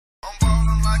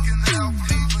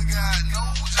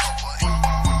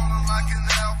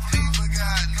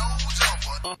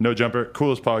No Jumper,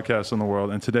 coolest podcast in the world.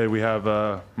 And today we have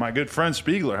my good friend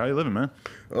Spiegler. How you living, man?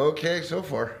 Okay, so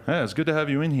far. Yeah, it's good to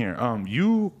have you in here.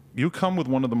 You come with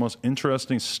one of the most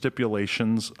interesting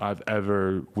stipulations I've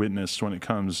ever witnessed when it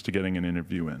comes to getting an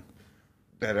interview in.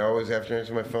 That I always have to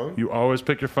answer my phone? You always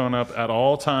pick your phone up at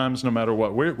all times, no matter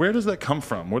what. Where does that come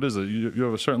from? What is it? You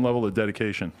have a certain level of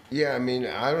dedication. Yeah, I mean,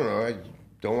 I don't know. I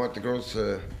don't want the girls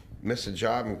to miss a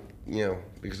job,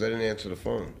 because I didn't answer the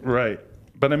phone. Right.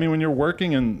 But I mean, when you're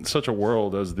working in such a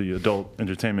world as the adult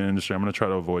entertainment industry, I'm going to try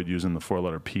to avoid using the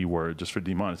 4-letter P word just for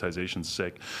demonetization's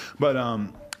sake. But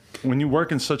when you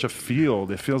work in such a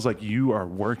field, it feels like you are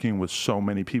working with so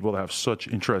many people that have such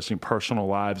interesting personal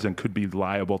lives and could be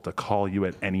liable to call you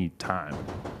at any time.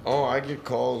 Oh, I get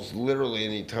calls literally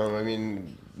any time. I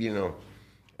mean,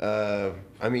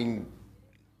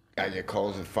 I get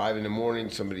calls at 5 in the morning,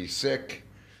 somebody's sick.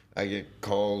 I get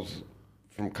calls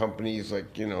from companies like,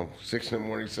 6 in the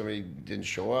morning, somebody didn't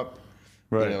show up.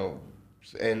 Right.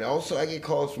 And also I get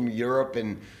calls from Europe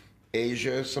and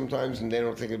Asia sometimes, and they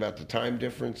don't think about the time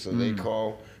difference, so they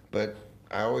call. But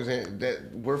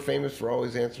we're famous for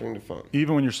always answering the phone.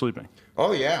 Even when you're sleeping?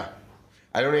 Oh, yeah.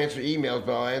 I don't answer emails,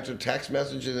 but I'll answer text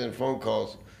messages and phone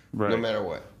calls no matter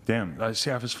what. Damn, I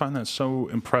just find that so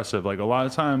impressive. Like a lot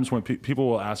of times when people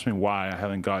will ask me why I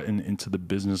haven't gotten into the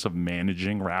business of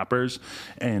managing rappers,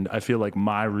 and I feel like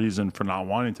my reason for not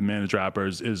wanting to manage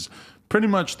rappers is pretty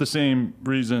much the same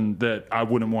reason that I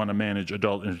wouldn't want to manage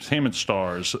adult entertainment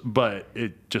stars, but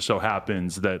it just so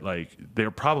happens that like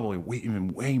they're probably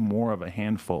way more of a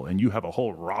handful, and you have a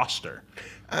whole roster.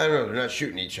 I don't know, they're not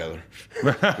shooting each other.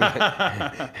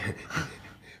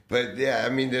 But yeah, I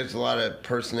mean, there's a lot of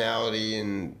personality,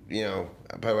 and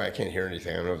by the way, I can't hear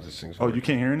anything. I don't know if this thing's working. Oh, you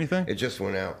can't hear anything? It just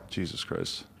went out. Jesus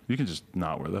Christ! You can just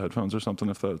not wear the headphones or something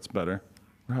if that's better.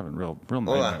 We're having real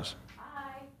nightmares.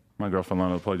 Hi. My girlfriend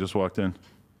Lana Play just walked in.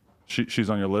 She's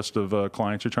on your list of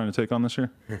clients you're trying to take on this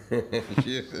year?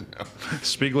 She isn't, no.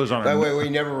 Spiegler's on By her. the way, we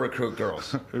never recruit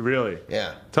girls. Really?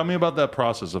 Yeah. Tell me about that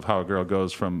process of how a girl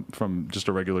goes from just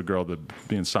a regular girl to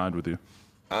being signed with you.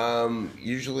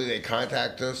 Usually they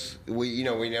contact us. We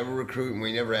never recruit and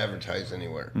we never advertise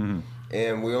anywhere. Mm-hmm.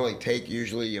 And we only take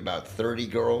usually about 30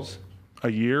 girls. A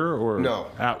year or no,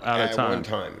 at a time? At one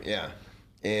time, yeah.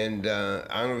 And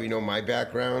I don't know if you know my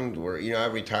background. Where I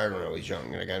retired when I was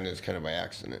young, and I got into this kind of by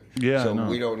accident. Yeah. So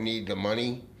we don't need the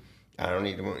money. I don't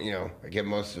need the money. I get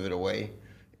most of it away,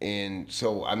 and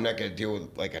so I'm not going to deal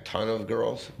with like a ton of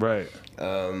girls. Right.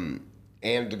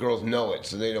 And the girls know it,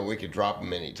 so they know we could drop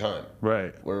them anytime.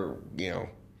 Right. We're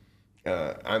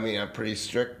I'm pretty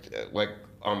strict, like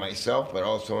on myself, but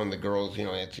also on the girls.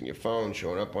 Answering your phone,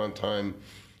 showing up on time.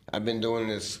 I've been doing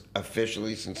this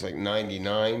officially since like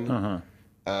 '99. Uh-huh.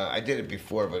 I did it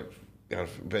before, but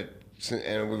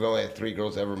we've only had 3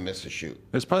 girls ever miss a shoot.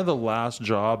 It's probably the last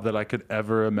job that I could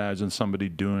ever imagine somebody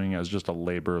doing as just a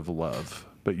labor of love.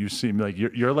 But you seem like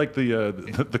you're like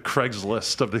the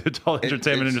Craigslist of the adult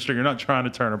entertainment industry. You're not trying to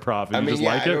turn a profit. You just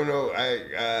like it. I don't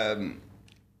know.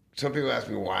 Some people ask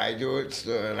me why I do it,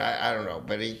 and I don't know.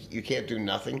 But you can't do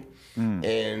nothing.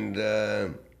 And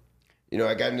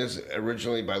I got into this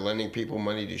originally by lending people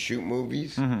money to shoot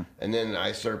movies, and then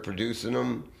I started producing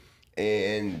them.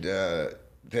 And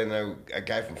then a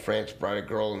guy from France brought a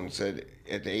girl and said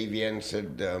at the AVN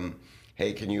said,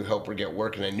 hey, can you help her get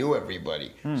work? And I knew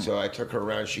everybody. So I took her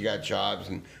around. She got jobs,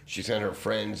 and she sent her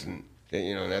friends, and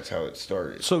that's how it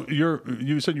started. So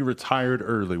you said you retired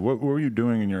early. What were you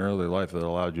doing in your early life that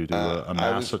allowed you to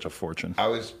amass such a fortune? I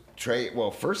was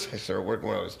first I started working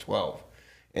when I was 12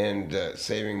 and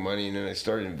saving money, and then I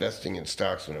started investing in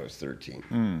stocks when I was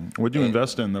 13. What did you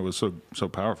invest in that was so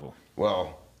powerful?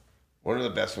 Well, one of the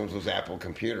best ones was Apple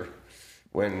Computer.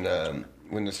 When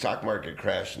the stock market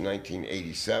crashed in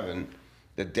 1987,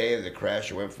 the day of the crash,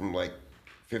 it went from like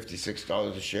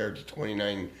 $56 a share to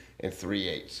 29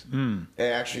 3/8. It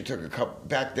actually took a couple.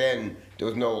 Back then, there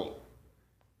was no.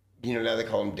 Now they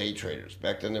call them day traders.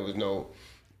 Back then, there was no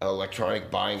electronic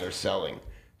buying or selling.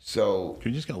 So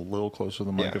can you just get a little closer to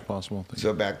the mic if possible?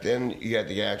 So back then, you had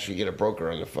to actually get a broker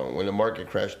on the phone. When the market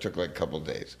crashed, it took like a couple of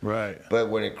days. Right. But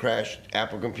when it crashed,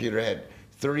 Apple Computer had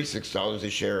 $36 a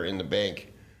share in the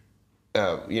bank.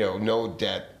 No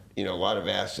debt. A lot of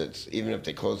assets. Even if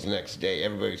they closed the next day,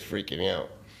 everybody's freaking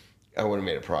out. I would have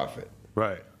made a profit.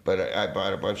 Right. But I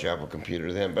bought a bunch of Apple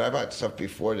Computer then. But I bought stuff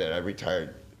before that. I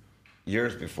retired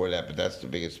years before that, but that's the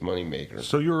biggest money maker.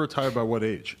 So you were retired by what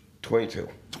age? 22.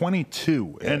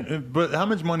 22. Yeah. But how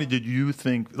much money did you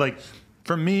think,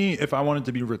 for me, if I wanted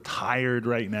to be retired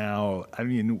right now,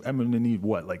 I'm going to need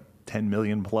what, like 10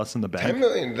 million plus in the bank. 10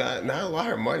 million, not a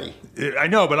lot of money. I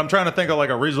know, but I'm trying to think of like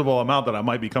a reasonable amount that I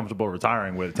might be comfortable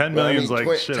retiring with. 10 million is like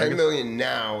shit. 10 million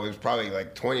now is probably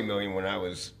like 20 million when I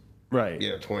was right.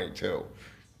 22.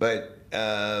 But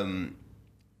I don't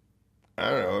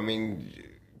know. I mean,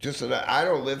 just so that I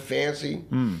don't live fancy.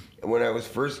 When I was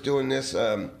first doing this,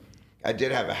 I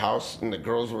did have a house, and the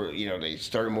girls were, they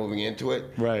started moving into it.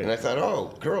 Right. And I thought,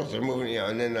 oh, girls, they're moving,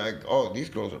 and then oh, these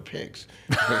girls are pigs.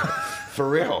 For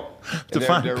real.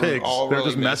 Define pigs. All they're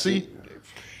really just messy?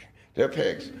 They're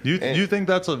pigs. Do you think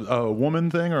that's a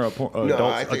woman thing or no,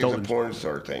 I think it's a porn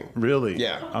star thing. Really?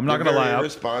 Yeah. I'm not going to lie.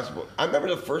 Irresponsible. I remember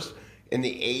in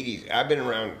the 80s, I've been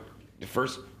around, the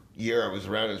first year I was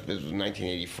around this business was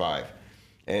 1985.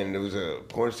 And there was a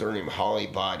porn star named Holly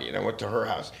Body, and I went to her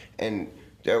house, and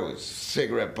there was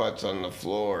cigarette butts on the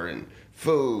floor and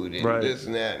food and this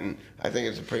and that, and I think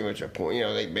it's pretty much a point.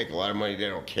 They make a lot of money, they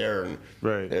don't care, and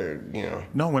they're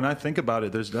No, when I think about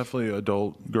it, there's definitely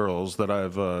adult girls that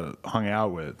I've hung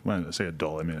out with. When I say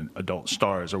adult, I mean adult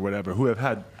stars or whatever, who have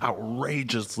had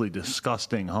outrageously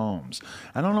disgusting homes.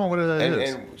 I don't know what it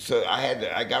is. And so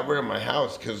I got rid of my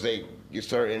house because you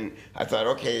start, and I thought,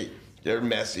 okay, they're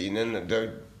messy, and then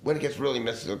when it gets really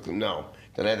messy, no.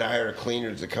 Then I had to hire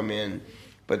cleaners to come in.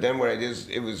 But then what I did is,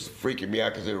 it was freaking me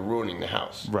out because they were ruining the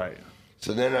house. Right.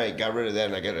 So then I got rid of that,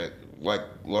 and I got a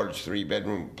large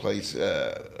 3-bedroom place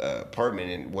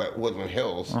apartment in Woodland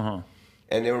Hills,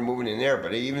 and they were moving in there.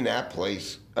 But even that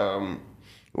place,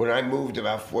 when I moved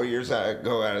about 4 years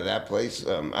ago out of that place,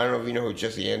 I don't know if you know who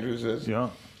Jesse Andrews is. Yeah.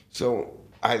 So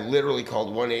I literally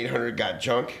called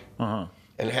 1-800-GOT-JUNK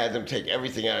and had them take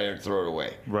everything out of there and throw it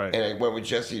away. Right. And I went with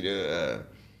Jesse to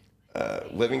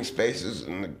Living Spaces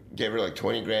and gave her like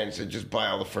 20 grand and said, just buy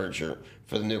all the furniture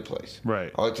for the new place.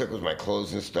 Right. All it took was my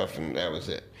clothes and stuff, and that was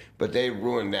it. But they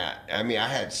ruined that. I mean, I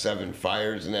had 7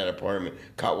 fires in that apartment.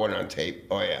 Caught one on tape.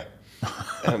 Oh, yeah.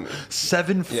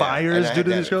 7 fires due to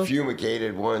these girls?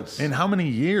 Fumigated once. In how many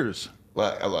years?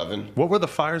 11. What were the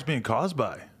fires being caused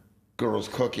by? Girls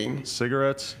cooking.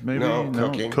 Cigarettes, maybe? No,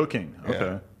 cooking. Cooking,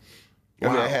 okay. Yeah. I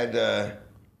mean,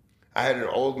 I had an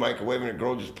old microwave, and a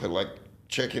girl just put like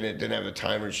chicken. It didn't have a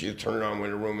timer. She'd turn it on in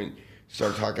the room and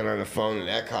start talking on the phone, and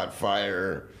that caught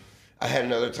fire. I had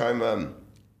another time.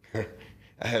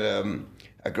 I had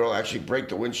a girl actually break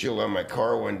the windshield on my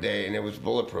car one day, and it was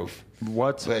bulletproof.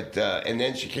 What? But and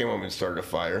then she came home and started a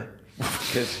fire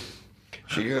because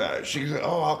she goes,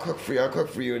 oh, I'll cook for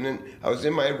you. And then I was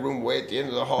in my room way at the end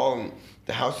of the hall, and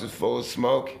the house is full of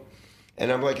smoke.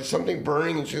 And I'm like, is something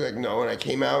burning? And she's like, no. And I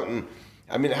came out, and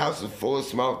I mean, the house is full of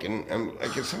smoke. And and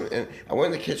I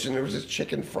went in the kitchen. There was this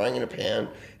chicken frying in a pan.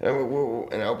 And I went, whoa,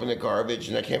 and I opened the garbage,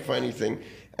 and I can't find anything.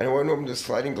 And I went over the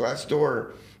sliding glass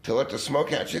door to let the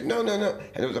smoke out. She said, no. And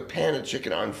there was a pan of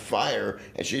chicken on fire,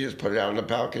 and she just put it out on the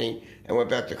balcony and went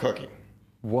back to cooking.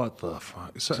 What the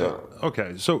fuck?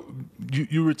 Okay, so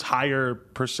you retire,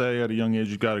 per se, at a young age.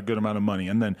 You got a good amount of money.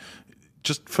 And then,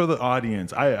 just for the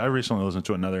audience, I recently listened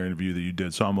to another interview that you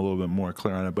did, so I'm a little bit more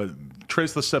clear on it. But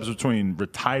trace the steps between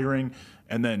retiring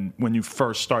and then when you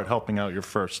first start helping out your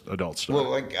first adult star.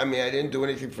 Well, I didn't do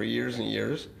anything for years and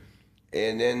years.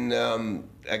 And then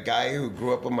a guy who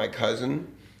grew up with my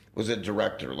cousin was a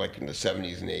director, like in the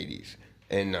 70s and 80s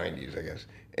and 90s, I guess.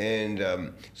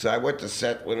 And so I went to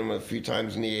set with him a few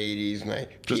times in the 80s. And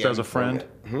just as a friend?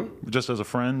 Just as a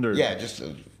friend? Or? Yeah,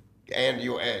 and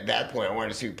at that point, I wanted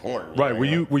to see porn. Right.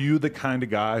 Were you the kind of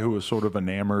guy who was sort of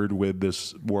enamored with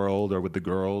this world or with the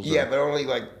girls? Yeah, but only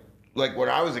like when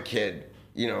I was a kid.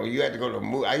 You had to go to a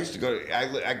movie. I used to go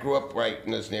to, I grew up right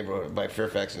in this neighborhood by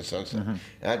Fairfax and Sunset. And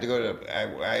I had to go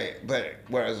to, but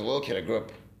when I was a little kid, I grew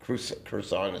up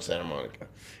Cruzon in Santa Monica.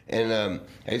 And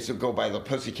I used to go by the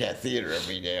Pussycat Theater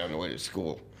every day on the way to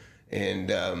school.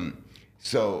 And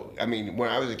so, I mean, when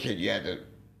I was a kid, you had to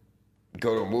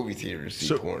go to a movie theater to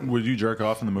see porn. Would you jerk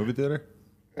off in the movie theater?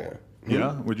 Yeah.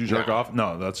 Yeah? Would you jerk off?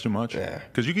 No, that's too much. Yeah.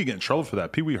 Because you could get in trouble for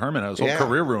that. Pee Wee Herman had his whole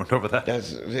career ruined over that.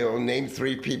 Name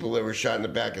 3 people that were shot in the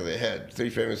back of the head.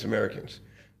 3 famous Americans.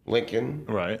 Lincoln.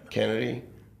 Right. Kennedy.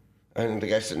 And the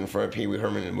guy sitting in front of Pee Wee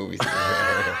Herman in the movie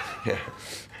theater. Yeah.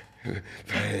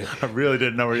 I really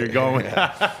didn't know where you're going with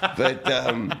that.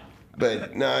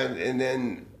 But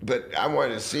no, but I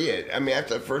wanted to see it. I mean,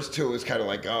 after the first 2, it was kind of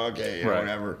like, oh, okay,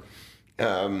 whatever.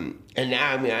 And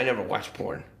now, I mean, I never watch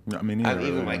porn. I mean, I've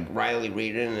even like Riley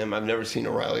Reid in them. I've never seen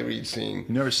a Riley Reid scene. You've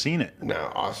never seen it?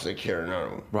 No, Austin Care, none of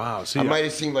them. Wow. See, I might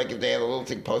have seen like if they had a little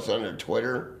thing posted on their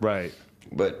Twitter. Right.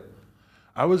 But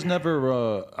I was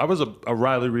never. I was a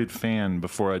Riley Reid fan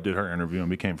before I did her interview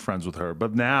and became friends with her.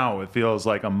 But now it feels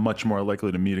like I'm much more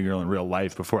likely to meet a girl in real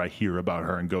life before I hear about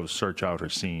her and go search out her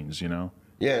scenes.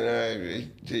 Yeah,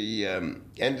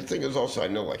 and the thing is also I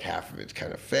know like half of it's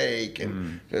kind of fake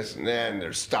and this and that, and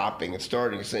they're stopping and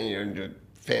starting, saying the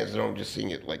fans at home just seeing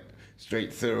it like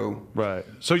straight through. Right.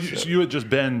 So you had just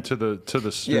been to the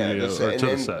studio or to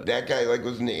the set. That guy like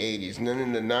was in the '80s, and then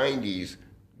in the '90s,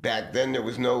 back then there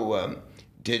was no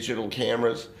digital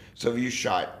cameras, so if you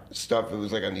shot stuff, it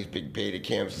was like on these big beta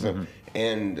cams and stuff.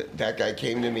 And that guy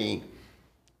came to me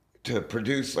to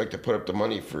produce, like to put up the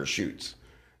money for shoots.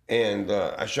 And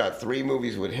I shot 3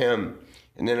 movies with him,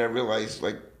 and then I realized,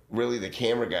 like, really the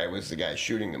camera guy was the guy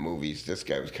shooting the movies. This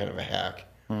guy was kind of a hack.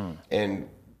 And,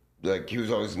 like, he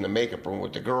was always in the makeup room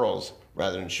with the girls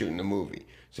rather than shooting the movie.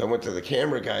 So I went to the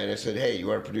camera guy, and I said, hey, you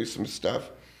want to produce some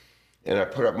stuff? And I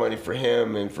put up money for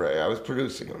him, and I was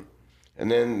producing them.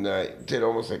 And then I did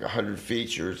almost like 100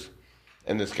 features,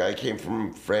 and this guy came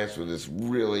from France with this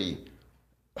really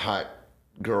hot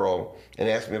girl and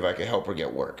asked me if I could help her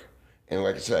get work. And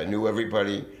like I said, I knew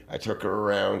everybody. I took her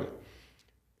around.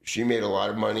 She made a lot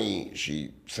of money.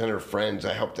 She sent her friends.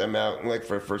 I helped them out. And like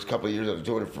for the first couple of years, I was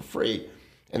doing it for free.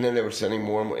 And then they were sending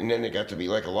more and more. And then it got to be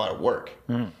like a lot of work.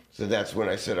 So that's when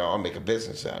I said, oh, I'll make a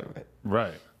business out of it.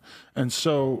 Right. And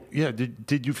so, yeah,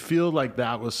 did you feel like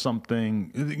that was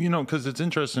something, you know, because it's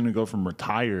interesting to go from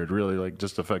retired, really, like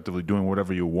just effectively doing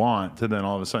whatever you want, to then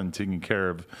all of a sudden taking care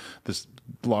of this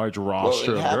large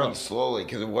roster of girls. Well, it happened slowly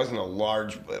because it wasn't a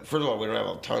large, first of all, we don't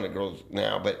have a ton of girls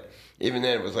now, but even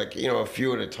then it was like, you know, a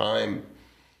few at a time.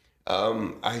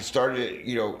 I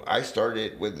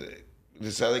started with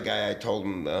this other guy. I told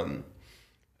him,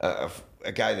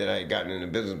 a guy that I had gotten into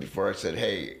business before, I said,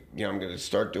 hey, you know, I'm going to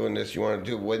start doing this. You want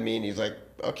to do it with me? And he's like,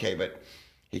 okay, but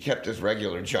he kept his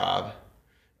regular job.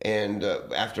 And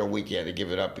after a week, he had to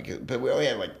give it up but we only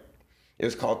had like, it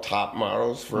was called Top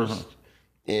Models first.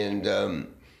 And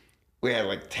we had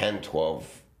like 10,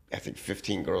 12, I think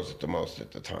 15 girls at the most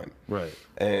at the time. Right.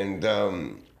 And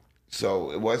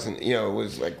so it wasn't, you know, it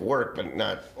was like work, but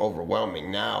not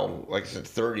overwhelming. Now, like I said,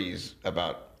 30 is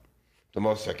about the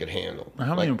most I could handle.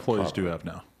 How many employees do you have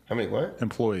now? How many what?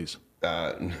 Employees.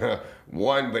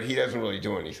 One, but he doesn't really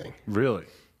do anything. Really?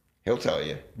 He'll tell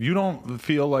you. You don't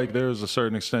feel like there's a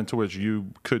certain extent to which you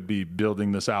could be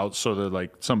building this out so that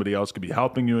like somebody else could be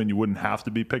helping you and you wouldn't have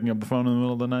to be picking up the phone in the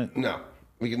middle of the night? No.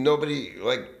 Because nobody,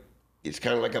 like, it's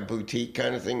kind of like a boutique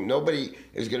kind of thing. Nobody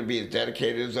is going to be as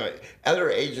dedicated as other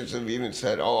agents have even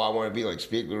said, oh, I want to be like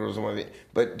Spiegler or something.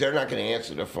 But they're not going to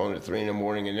answer the phone at 3 in the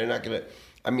morning, and they're not going to.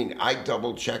 I mean, I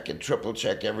double check and triple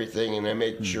check everything, and I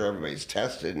make sure everybody's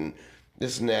tested and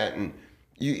this and that. And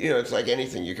you know, it's like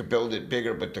anything. You could build it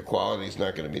bigger, but the quality is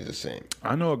not going to be the same.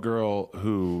 I know a girl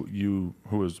who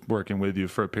was working with you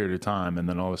for a period of time, and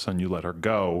then all of a sudden you let her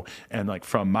go. And like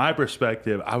from my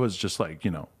perspective, I was just like,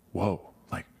 you know, whoa.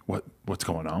 What's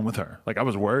going on with her? Like I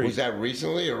was worried. Was that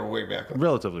recently or way back?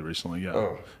 Relatively recently, yeah.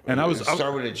 Oh, and I was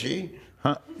start with a G.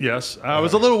 Huh? Yes, I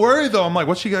was a little worried though. I'm like,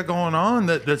 what's she got going on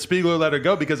that Spiegler let her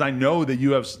go? Because I know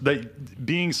that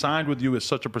being signed with you is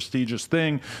such a prestigious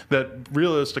thing that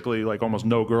realistically, like almost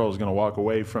no girl is going to walk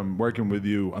away from working with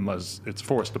you unless it's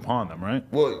forced upon them, right?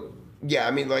 Well, yeah.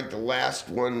 I mean, like the last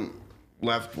one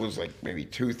left was like maybe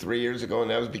 2-3 years ago,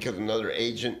 and that was because another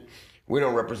agent. We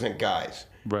don't represent guys.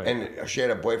 Right. And she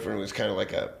had a boyfriend who was kind of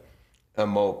like a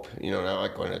mope, you know, not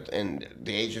like when and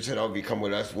the agent said, oh, if you come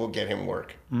with us, we'll get him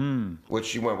work. Which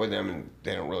she went with them, and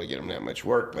they don't really get him that much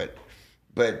work.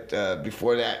 But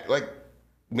before that, like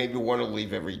maybe one will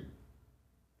leave every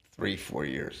 3-4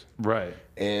 years. Right.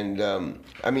 And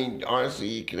I mean, honestly,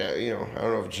 you could, you know, I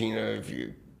don't know if Gina, if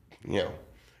you know,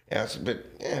 ask, but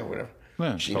yeah, whatever.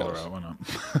 Yeah, she knows. Her out. Why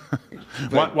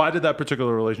not? Why did that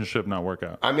particular relationship not work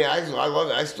out? I mean, I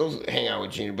love it. I still hang out with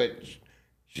Gina, but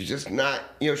she's just not,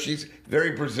 you know, she's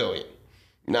very Brazilian.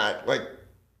 Not like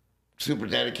super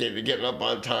dedicated to getting up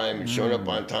on time and showing up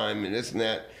on time and this and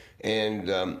that. And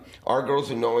our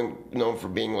girls are known for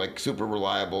being like super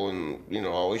reliable and, you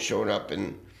know, always showing up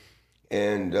and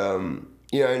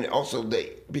you know, and also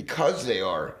because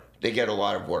they get a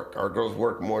lot of work. Our girls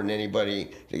work more than anybody.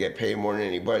 They get paid more than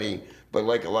anybody. But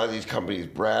like a lot of these companies,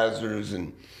 Brazzers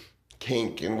and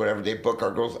Kink and whatever, they book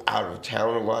our girls out of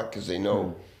town a lot because they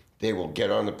know they will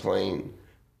get on the plane,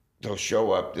 they'll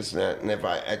show up, this and that. And if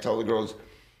I tell the girls,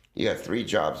 you got 3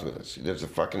 jobs with us. There's a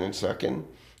fucking and sucking,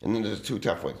 and then there's 2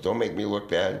 tough ones. Don't make me look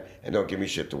bad, and don't give me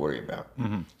shit to worry about.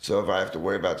 So if I have to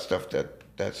worry about stuff,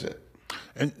 that's it.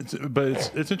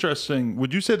 But it's interesting.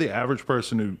 Would you say the average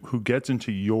person who gets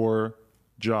into your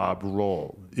job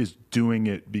role is doing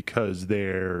it because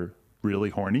they're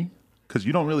really horny? Because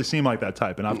you don't really seem like that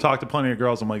type. And I've talked to plenty of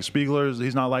girls. I'm like, Spiegler's,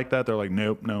 he's not like that. They're like,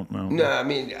 nope. No, I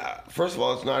mean, first of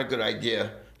all, it's not a good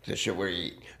idea to shit where you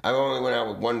eat. I only went out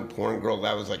with one porn girl.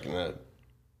 That was like in the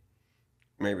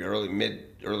maybe early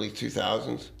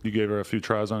 2000s. You gave her a few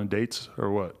tries on dates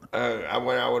or what? I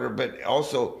went out with her, but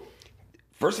also,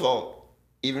 first of all,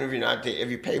 even if you're not, if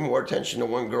you pay more attention to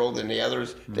one girl than the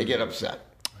others, they get upset.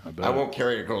 I won't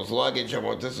carry the girl's luggage. I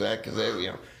won't this and that because they, you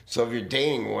know. So if you're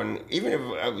dating one, even if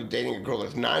I was dating a girl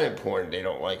that's not in porn, they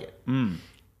don't like it.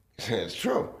 It's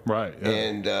true, right? Yeah.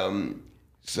 And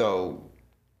so,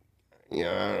 you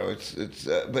know, I don't know. It's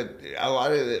but a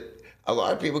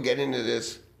lot of people get into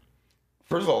this.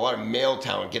 First of all, a lot of male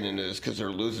talent get into this because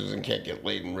they're losers and can't get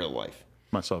laid in real life.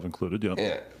 Myself included, yeah.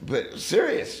 Yeah, but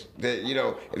serious that, you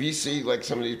know, if you see like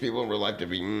some of these people in real life, they'd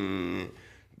be,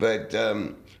 but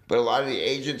a lot of the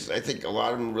agents, I think a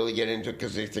lot of them really get into it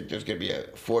because they think there's going to be a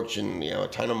fortune, you know, a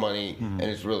ton of money, and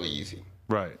it's really easy.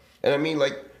 Right. And I mean,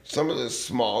 like some of the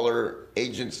smaller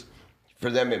agents, for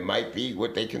them it might be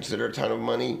what they consider a ton of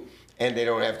money, and they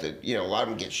don't have to, you know, a lot of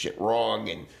them get shit wrong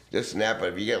and this and that.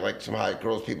 But if you get like some hot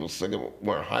girls, people still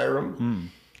want to hire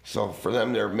them. So for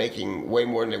them, they're making way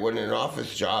more than they would in an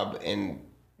office job and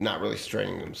not really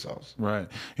straining themselves. Right.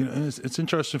 You know, it's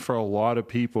interesting for a lot of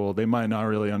people. They might not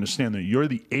really understand that you're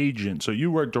the agent. So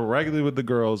you work directly with the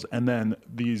girls, and then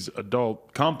these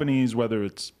adult companies, whether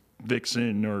it's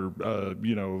Vixen or,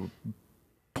 you know,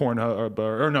 Pornhub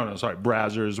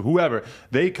Brazzers, whoever,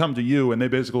 they come to you and they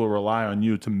basically rely on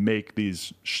you to make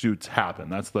these shoots happen.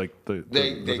 That's like they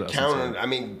count on. I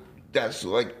mean, that's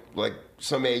like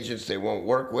some agents they won't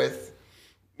work with,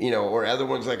 you know, or other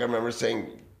ones. Like I remember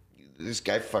saying, this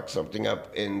guy fucked something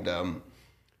up, and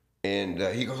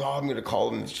he goes, "Oh, I'm going to call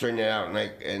him and straighten it out."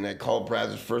 And I called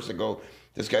Brazzers first. I go,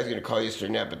 "This guy's going to call you,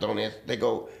 straighten it out, but don't answer." They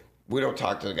go, "We don't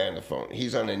talk to the guy on the phone.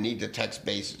 He's on a need to text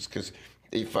basis because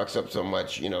he fucks up so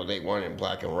much. You know, they want it in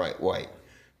black and white."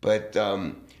 But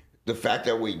the fact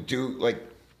that we do, like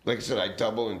I said, I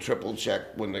double and triple check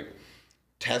when the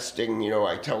testing. You know,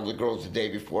 I tell the girls the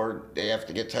day before they have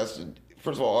to get tested.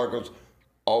 First of all, our girls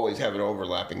always have an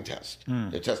overlapping test.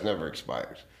 The test never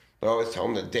expires. But I always tell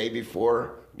them the day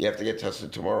before, you have to get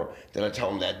tested tomorrow. Then I tell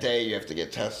them that day you have to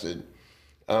get tested.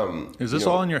 Is this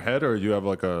all in your head, or do you have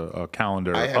like a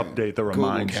calendar update that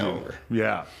reminds you?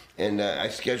 Yeah. And I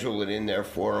schedule it in there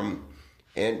for them.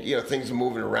 And, you know, things are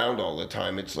moving around all the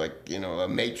time. It's like, you know, a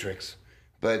matrix.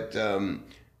 But,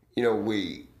 you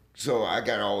know, so I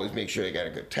got to always make sure they got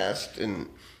a good test. And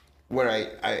when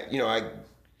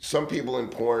some people in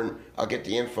porn, I'll get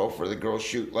the info for the girl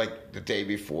shoot like the day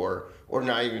before or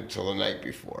not even till the night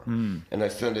before. And I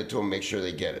send it to them, make sure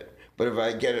they get it. But if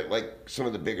I get it like some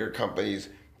of the bigger companies,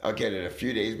 I'll get it a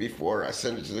few days before. I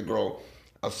send it to the girl.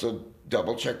 I'll still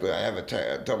double check. I have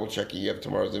a double checking. You have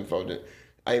tomorrow's info.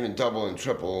 I even double and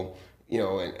triple, you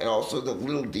know, and also the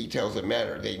little details that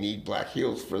matter. They need black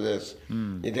heels for this.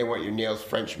 They want your nails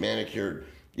French manicured.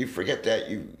 You forget that,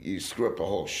 you screw up the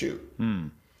whole shoot.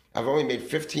 I've only made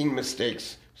 15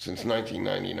 mistakes since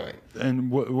 1999.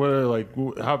 And what are like,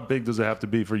 how big does it have to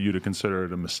be for you to consider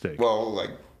it a mistake? Well,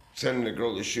 like sending a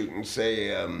girl to shoot and say,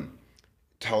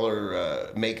 tell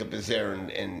her makeup is there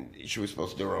and she was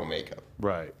supposed to do her own makeup.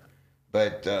 Right.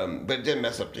 But it didn't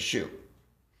mess up the shoot.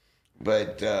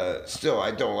 But still, I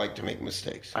don't like to make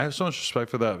mistakes. I have so much respect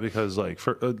for that because, like,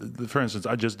 for instance,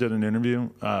 I just did an interview.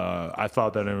 I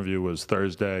thought that interview was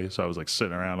Thursday, so I was like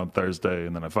sitting around on Thursday,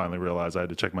 and then I finally realized I had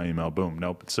to check my email. Boom,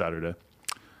 nope, it's Saturday.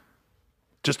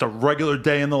 Just a regular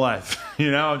day in the life,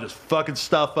 you know, just fucking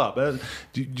stuff up. Have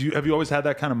you always had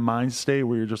that kind of mind state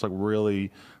where you're just like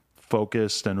really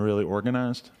focused and really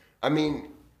organized? I mean,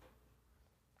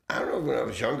 I don't know when I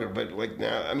was younger, but like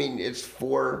now, I mean, it's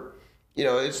for. You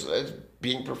know, it's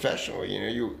being professional, you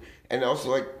know, and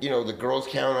also like, you know, the girls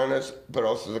count on us, but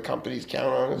also the companies count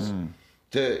on us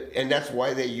and that's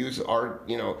why they use our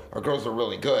girls are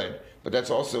really good, but that's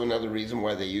also another reason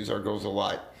why they use our girls a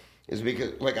lot is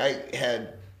because like I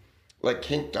had like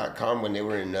kink.com when they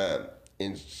were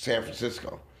in San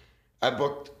Francisco. I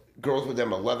booked girls with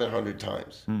them 1,100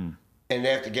 times and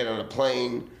they have to get on a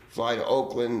plane, fly to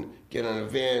Oakland, get on a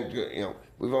van, you know.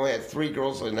 We've only had 3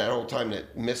 girls in that whole time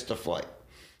that missed a flight.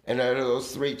 And out of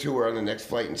those 3, 2 were on the next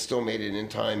flight and still made it in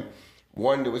time.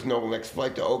 1, there was no next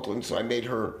flight to Oakland, so I made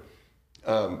her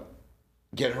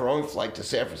get her own flight to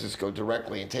San Francisco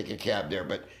directly and take a cab there.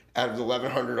 But out of the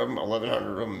 1,100 of them,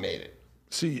 1,100 of them made it.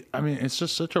 See, I mean, it's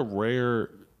just such a rare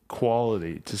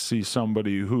quality to see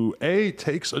somebody who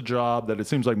takes a job that it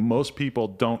seems like most people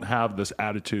don't have this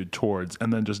attitude towards,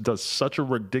 and then just does such a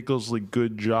ridiculously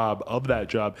good job of that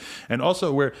job, and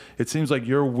also where it seems like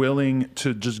you're willing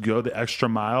to just go the extra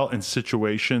mile in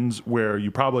situations where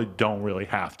you probably don't really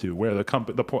have to, where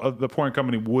the porn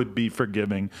company would be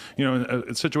forgiving. You know,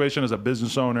 in a situation as a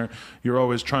business owner, you're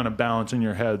always trying to balance in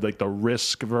your head like the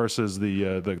risk versus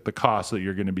the cost that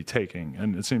you're going to be taking,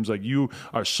 and it seems like you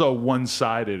are so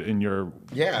one-sided in your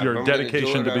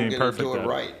dedication to being perfect. Do it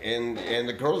right, and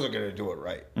the girls are going to do it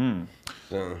right.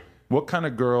 So. What kind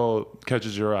of girl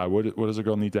catches your eye? What does a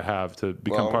girl need to have to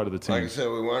become part of the team? Like I said,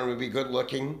 we want them to be good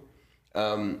looking.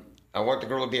 I want the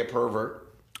girl to be a pervert,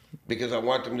 because I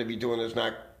want them to be doing this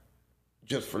not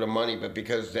just for the money, but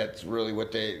because that's really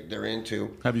what they're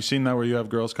into. Have you seen that where you have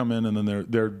girls come in and then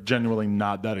they're genuinely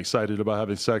not that excited about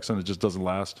having sex and it just doesn't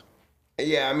last?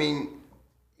 Yeah, I mean,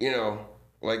 you know,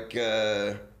 like,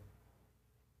 should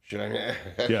I?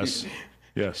 Yes.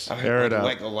 Air it out.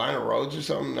 Like Lana Rhodes or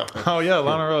something? No. Oh, yeah,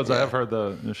 Lana Rhodes. Yeah. I have heard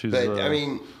she's... But, I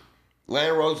mean,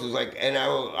 Lana Rhodes is like, and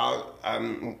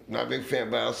I'm not a big fan,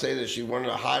 but I'll say that she's one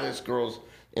of the hottest girls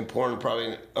in porn,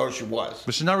 probably, or she was.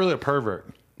 But she's not really a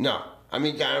pervert. No. I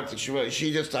mean, I don't think she was.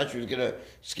 She just thought she was going to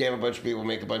scam a bunch of people,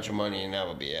 make a bunch of money, and that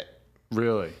would be it.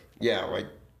 Really? Yeah,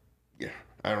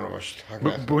 I don't know what she's talking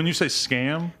about. But when you say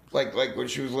scam? Like when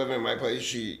she was living in my place,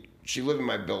 she lived in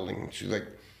my building. She's like,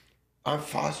 I'm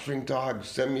fostering dogs.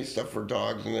 Send me stuff for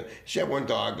dogs. And she had one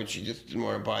dog, but she just didn't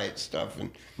want to buy it stuff.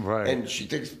 And right. And she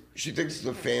thinks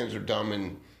the fans are dumb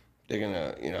and they're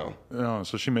gonna, you know. Oh,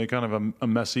 so she made kind of a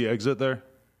messy exit there.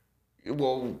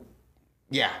 Well,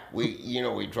 yeah,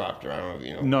 we dropped her. I don't know if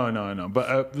you know. No, I know.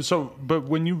 But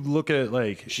when you look at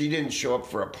like, she didn't show up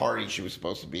for a party she was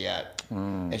supposed to be at,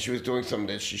 and she was doing something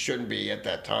that she shouldn't be at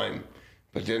that time,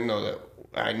 but didn't know that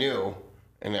I knew,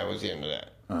 and that was the end of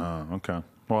that. Oh, okay.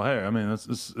 Well, hey, I mean,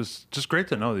 it's just great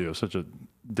to know that you have such a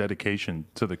dedication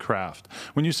to the craft.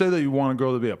 When you say that you want a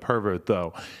girl to be a pervert,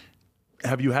 though,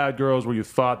 have you had girls where you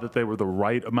thought that they were the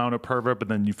right amount of pervert, but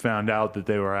then you found out that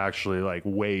they were actually like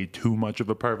way too much of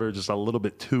a pervert, just a little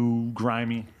bit too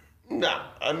grimy? No,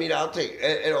 I mean, I'll take,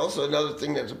 and also another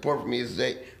thing that's important for me is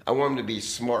I want them to be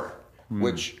smart,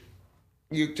 which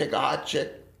you take a hot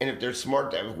chick, and if they're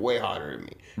smart, that was way hotter than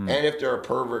me. And if they're a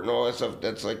pervert and all that stuff,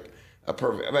 that's like a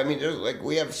pervert. I mean, there's like,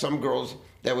 we have some girls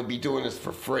that would be doing this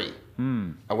for free.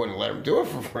 I wouldn't let them do it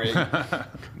for free,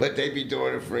 but they'd be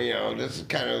doing it for, you know, this is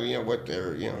kind of, you know, what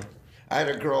they're, you know. I had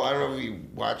a girl, I don't know if you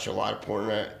watch a lot of porn,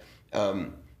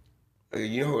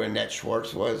 you know who Annette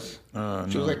Schwartz was? She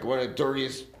was like one of the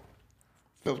dirtiest,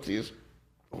 filthiest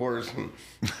whores, and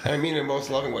I mean in the most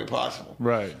loving way possible.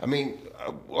 Right. I mean,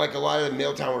 like a lot of the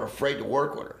male town were afraid to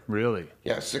work with her. Really?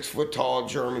 Yeah, 6 foot tall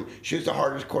German. She was the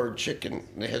hardest core chick in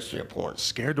the history of porn.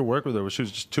 Scared to work with her? She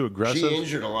was just too aggressive? She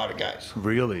injured a lot of guys.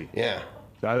 Really? Yeah.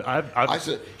 I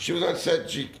said she was on set.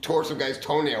 She tore some guy's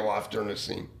toenail off during the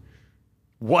scene.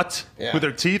 What? Yeah. With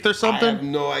her teeth or something? I have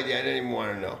no idea. I didn't even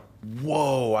want to know.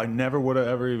 Whoa! I never would have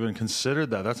ever even considered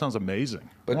that. That sounds amazing.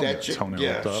 But that chick,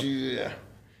 yeah,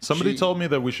 Somebody told me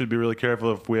that we should be really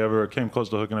careful if we ever came close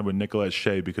to hooking up with Nicolette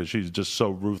Shea because she's just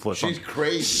so ruthless. She's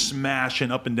crazy,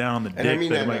 smashing up and down on the dick. I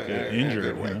mean that might get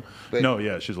injured. You know? But, no,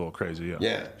 yeah, she's a little crazy. Yeah,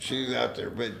 yeah, she's out there.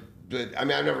 But I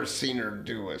mean, I've never seen her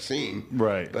do a scene.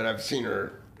 Right. But I've seen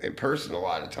her in person a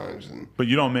lot of times. But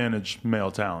you don't manage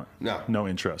male talent. No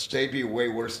interest. They'd be way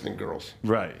worse than girls.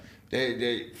 Right.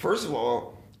 They first of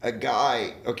all, a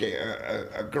guy, okay,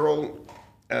 a girl,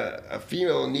 a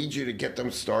female needs you to get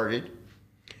them started.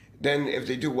 Then if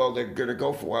they do well, they're going to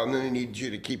go for a while, and then they need you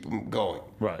to keep them going.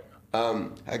 Right.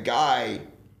 A guy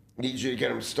needs you to get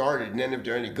them started, and then if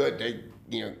they're any good, they,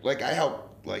 you know, like I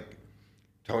helped, like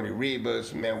Tony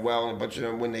Rebus, Manuel, and a bunch of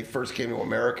them when they first came to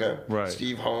America. Right.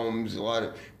 Steve Holmes, a lot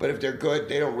of. But if they're good,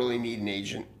 they don't really need an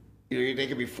agent. You know, they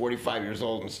could be 45 years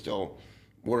old and still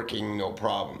working, no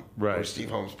problem. Right. Or Steve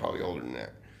Holmes probably older than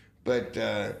that. But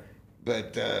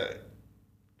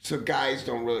so guys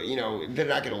don't really, you know, they're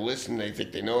not going to listen. They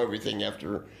think they know everything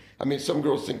after. I mean, some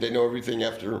girls think they know everything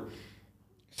after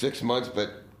 6 months,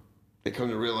 but they come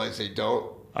to realize they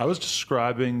don't. I was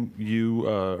describing you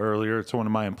earlier to one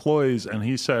of my employees, and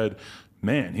he said,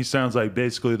 man, he sounds like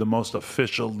basically the most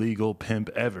official legal pimp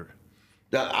ever.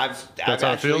 I've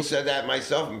actually said that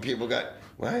myself, and people got,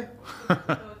 what? So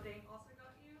they also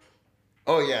got you?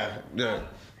 Oh, yeah. No.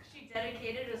 She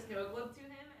dedicated a snow globe to him,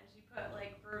 and she put,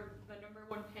 like, for the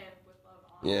 #1 pimp with love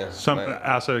on. Yeah. Some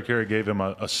Asa Akira gave him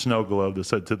a snow globe that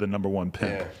said to the #1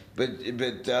 pimp. Yeah. But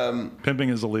pimping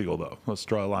is illegal, though. Let's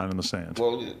draw a line in the sand.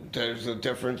 Well, there's a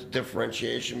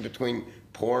differentiation between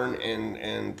porn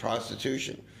and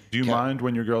prostitution. Do you mind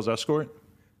when your girls escort?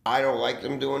 I don't like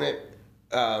them doing it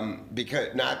because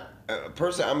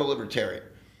personally, I'm a libertarian.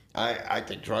 I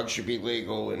think drugs should be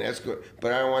legal and escort,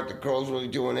 but I don't want the girls really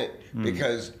doing it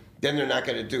because then they're not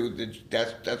going to do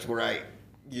that's where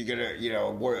you're gonna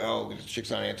the chick's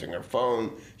not answering her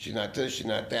phone, she's not this, she's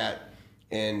not that,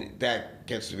 and that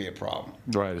gets to be a problem.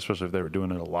 Right, especially if they were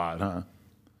doing it a lot, huh?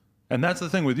 And that's the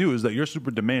thing with you is that you're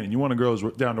super demanding. You want a girl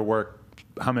who's down to work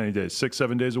how many days? 6,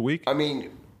 7 days a week? I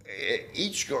mean,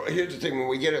 each girl. Here's the thing: when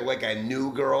we get it like a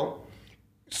new girl,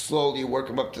 slowly work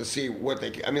them up to see what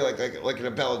they can. I mean, like in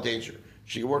a Bella Danger,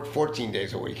 she can work 14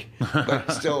 days a week,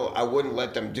 but still, I wouldn't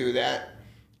let them do that.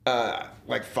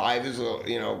 Like 5 is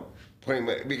putting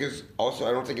because also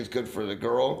I don't think it's good for the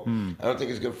girl. I don't think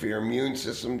it's good for your immune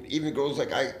system. Even girls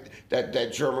like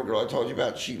that German girl I told you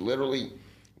about, she literally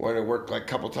wanted to work like a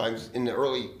couple times in the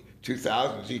early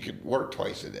 2000s. You could work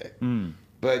twice a day,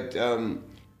 but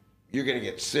you're gonna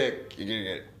get sick. You're gonna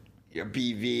get your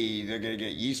BV. They're gonna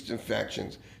get yeast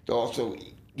infections. They'll also,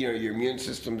 your immune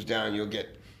system's down. You'll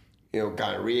get,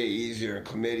 gonorrhea easier and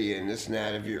chlamydia and this and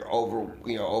that if you're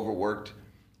overworked.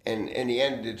 And in the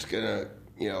end, it's gonna,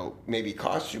 maybe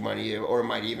cost you money or it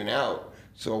might even out.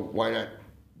 So why not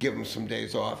give them some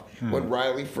days off? When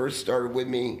Riley first started with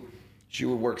me, she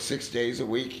would work 6 days a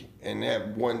week and have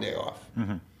 1 day off.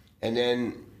 And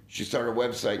then she started a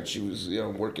website and she was,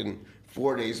 working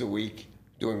 4 days a week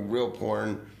doing real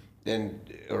porn,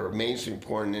 or mainstream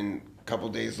porn, and a couple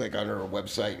of days like on her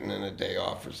website and then a day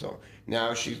off or so.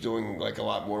 Now she's doing like a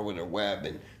lot more with her web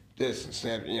and this and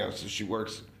Snap, so she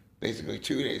works basically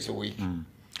 2 days a week.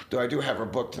 Though I do have her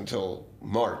booked until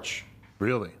March.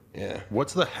 Really? Yeah.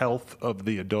 What's the health of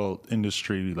the adult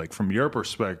industry like from your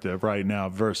perspective right now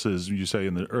versus you say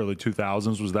in the early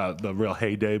 2000s? Was that the real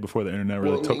heyday before the internet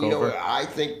really took over? I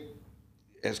think,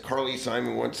 as Carly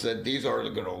Simon once said, these are the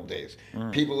good old days.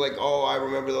 People like, oh, I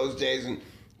remember those days and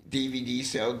DVD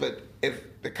sales. But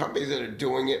if the companies that are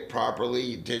doing it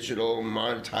properly, digital,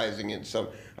 monetizing it and stuff,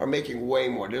 are making way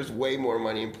more. There's way more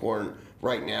money in porn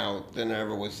right now than there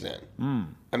ever was then.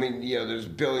 I mean, there's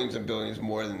billions and billions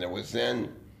more than there was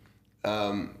then.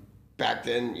 Back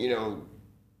then,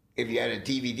 if you had a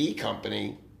DVD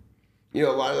company, a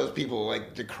lot of those people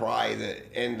like decry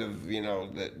the end of,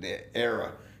 the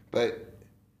era. But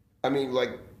I mean,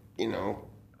 like,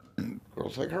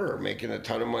 girls like her are making a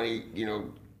ton of money,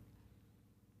 you're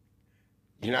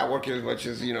not working as much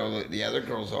as, the other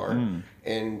girls are.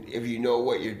 And if you know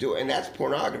what you're doing, and that's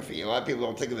pornography. A lot of people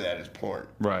don't think of that as porn.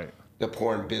 Right. The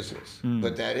porn business.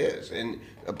 But that is. And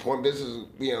a porn business,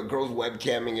 girls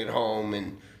webcamming at home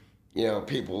and,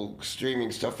 people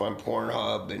streaming stuff on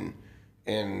Pornhub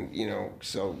and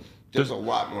so there's a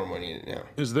lot more money in it now.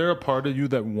 Is there a part of you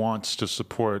that wants to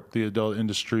support the adult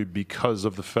industry because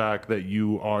of the fact that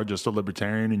you are just a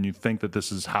libertarian and you think that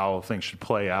this is how things should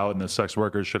play out and that sex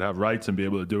workers should have rights and be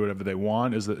able to do whatever they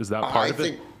want? Is that part of it? I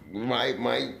think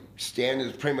my stand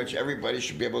is pretty much everybody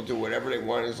should be able to do whatever they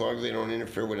want as long as they don't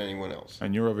interfere with anyone else.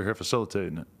 And you're over here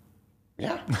facilitating it.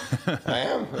 Yeah, I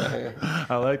am.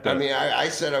 I like that. I mean, I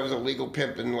said I was a legal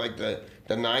pimp in like the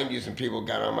 90s, and people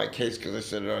got on my case because I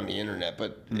said it on the internet.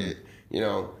 But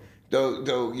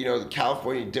though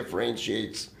California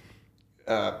differentiates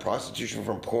prostitution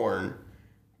from porn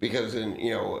because in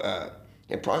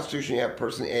prostitution you have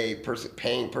person A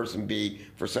paying person B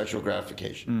for sexual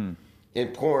gratification. In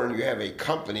porn you have a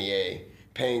company A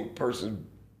paying person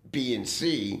B and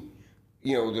C.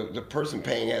 The person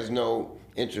paying has no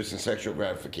interest in sexual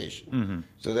gratification.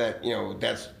 So that,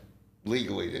 that's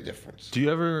legally the difference. Do you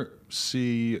ever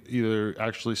either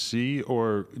actually see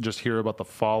or just hear about the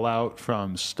fallout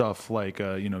from stuff like,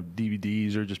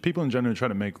 DVDs or just people in general try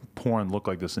to make porn look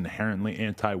like this inherently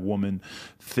anti-woman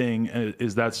thing?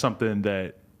 Is that something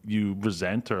that you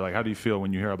resent, or like, how do you feel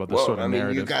when you hear about this sort of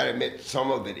narrative? You got to admit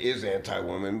some of it is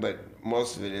anti-woman, but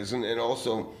most of it isn't. And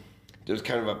also there's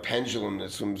kind of a pendulum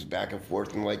that swims back and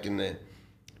forth, and like in the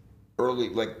early,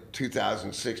 like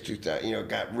 2006, 2000,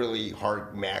 got really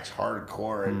hard, Max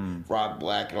Hardcore and Rob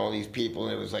Black and all these people,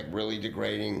 and it was like really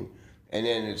degrading. And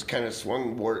then it's kind of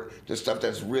swung more. The stuff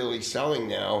that's really selling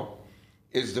now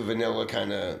is the vanilla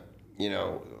kind of,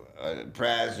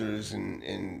 Brazzers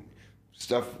and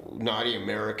stuff, Naughty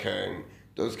America and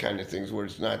those kind of things where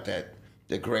it's not that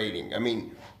degrading. I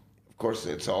mean, of course,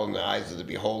 it's all in the eyes of the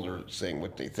beholder saying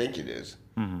what they think it is.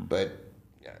 But,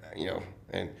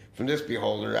 and from this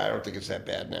beholder, I don't think it's that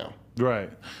bad now. Right.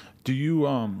 Do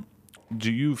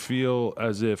you feel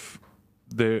as if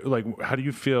how do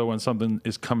you feel when something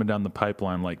is coming down the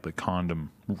pipeline like the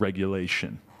condom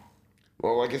regulation?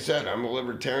 Well, like I said, I'm a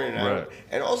libertarian. Right.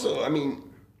 And also, I mean,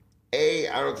 A,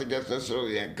 I don't think that's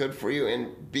necessarily that good for you,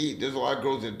 and B, there's a lot of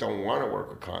girls that don't want to work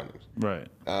with condoms. Right.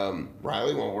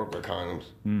 Riley won't work with condoms,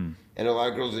 and a lot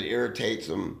of girls it irritates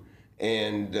them,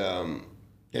 and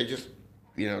they just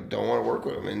don't want to work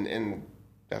with them, and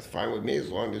that's fine with me as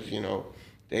long as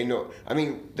they know. I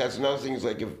mean, that's another thing is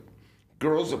like if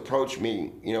girls approach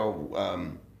me,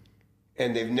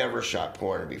 and they've never shot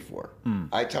porn before.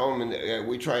 I tell them, and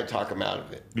we try and talk them out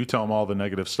of it. You tell them all the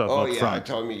negative stuff Oh up yeah, front. I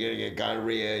tell them you're gonna get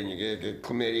gonorrhea and you're gonna get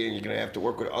chlamydia and you're gonna have to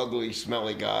work with ugly,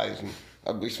 smelly guys and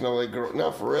ugly, smelly girls.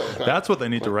 No, for real. That's what they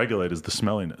need to regulate is the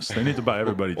smelliness. They need to buy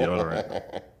everybody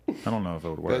deodorant. I don't know if it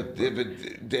would work. But they,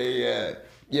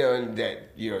 and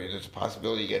that there's a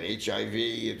possibility you get HIV.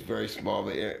 It's very small,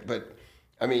 but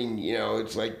I mean,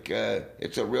 it's like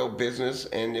it's a real business,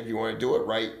 and if you want to do it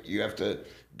right, you have to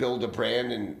build a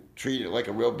brand and treat it like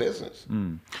a real business.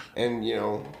 And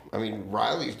I mean,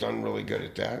 Riley's done really good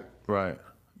at that. Right.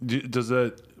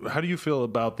 How do you feel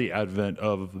about the advent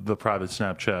of the private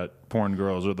Snapchat porn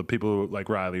girls or the people like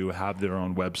Riley who have their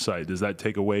own website? Does that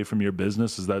take away from your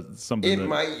business? Is that something It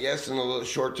might, yes, in a little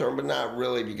short term, but not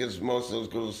really because most of those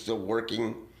girls are still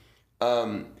working.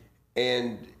 And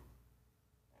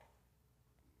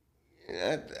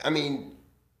I mean,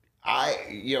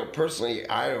 personally,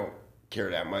 I don't care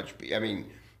that much. I mean,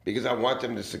 because I want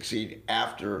them to succeed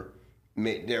after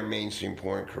their mainstream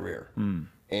porn career.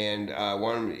 And I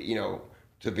want them,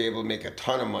 to be able to make a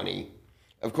ton of money.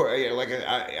 Of course, I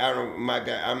don't know,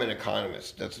 I'm an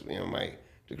economist. That's, my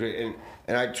degree.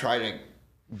 And I try to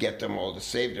get them all to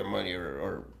save their money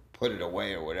or put it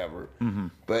away or whatever.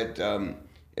 But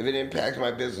if it impacts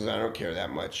my business, I don't care that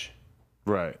much.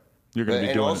 Right. You're going to be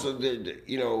and doing also,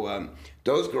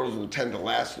 those girls will tend to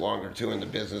last longer too in the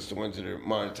business, the ones that are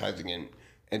monetizing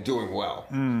and doing well.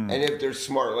 And if they're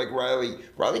smart, like Riley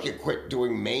could quit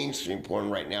doing mainstream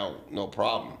porn right now, no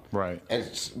problem. Right.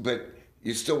 But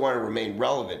you still want to remain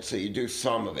relevant, so you do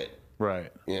some of it. Right.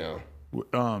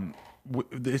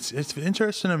 It's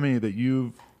interesting to me that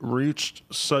you've reached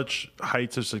such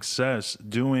heights of success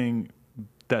doing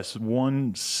that's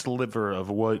one sliver of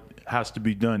what has to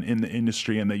be done in the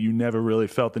industry, and that you never really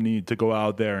felt the need to go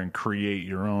out there and create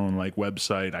your own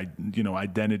website,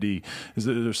 identity.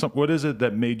 What is it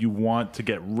that made you want to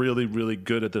get really, really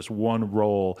good at this one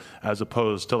role as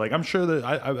opposed to I'm sure that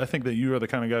I think that you are the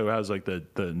kind of guy who has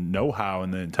the know-how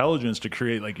and the intelligence to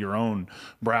create your own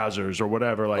browsers or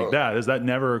whatever that. Has that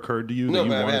never occurred to you? No, that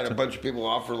you but I've had to... a bunch of people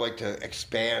offer to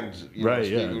expand, right?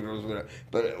 Spiegler, whatever.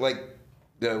 But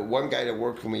the one guy that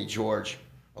worked for me, George,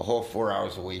 a whole 4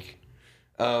 hours a week.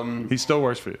 He still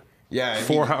works for you. Yeah,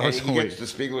 4 hours and he gets the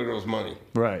Spiegler girls' money.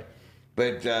 Right.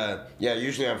 But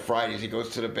usually on Fridays he goes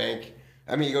to the bank.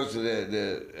 I mean, he goes to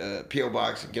the PO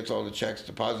box and gets all the checks,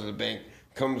 deposits the bank,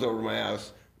 comes over to my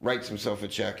house, writes himself a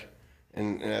check,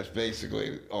 and that's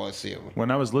basically all I see of him. When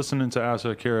I was listening to Asa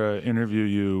Akira interview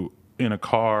you in a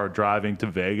car driving to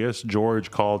Vegas,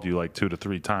 George called you 2 to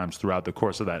 3 times throughout the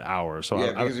course of that hour. So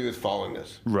yeah, because he was following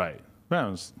this. Right.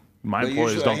 Well, my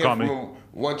employees don't call me. From him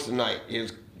once a night.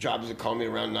 His job is to call me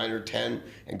around 9 or 10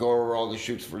 and go over all the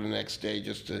shoots for the next day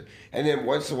and then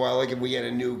once in a while, if we get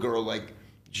a new girl like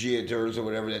Gia Durs or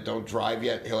whatever that don't drive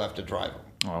yet, he'll have to drive them.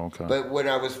 Oh, okay. But when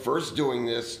I was first doing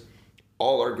this,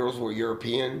 all our girls were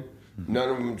European. None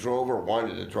of them drove or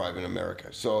wanted to drive in America.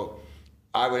 So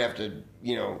I would have to,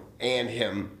 and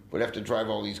him would have to drive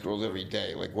all these girls every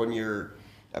day. 1 year,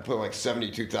 I put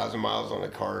 72,000 miles on a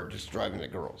car just driving the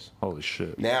girls. Holy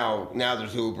shit. Now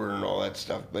there's Uber and all that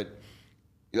stuff. But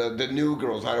the new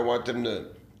girls, I don't want them to,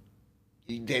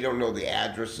 they don't know the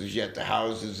addresses yet, the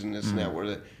houses and this and that, where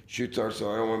the shoots are.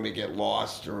 So I don't want them to get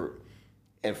lost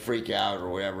and freak out or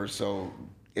whatever. So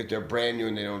if they're brand new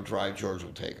and they don't drive, George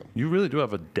will take them. You really do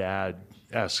have a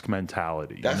dad-esque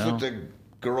mentality. That's what the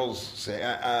girls say.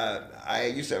 I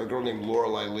used to have a girl named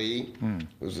Lorelei Lee, who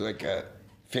was a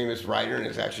famous writer and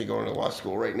is actually going to law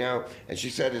school right now. And she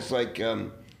said it's a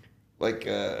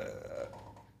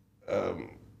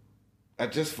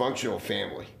dysfunctional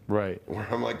family. Right. Where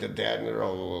I'm the dad and they're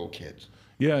all the little kids.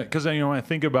 Yeah, because I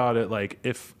think about it,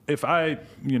 if I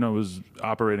was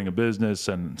operating a business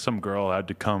and some girl had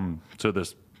to come to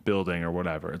this building or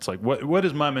whatever, it's what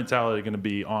is my mentality going to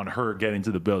be on her getting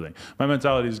to the building? My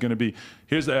mentality is going to be,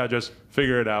 here's the address,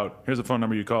 figure it out, here's the phone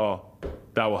number you call,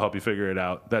 that will help you figure it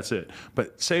out, that's it.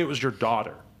 But say it was your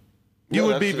daughter, you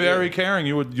would be very caring.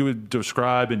 You would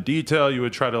describe in detail. You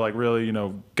would try to really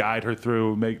guide her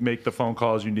through, make the phone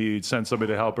calls you need, send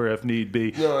somebody to help her if need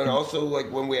be. No, and also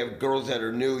when we have girls that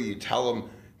are new, you tell them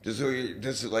this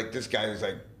guy is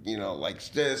likes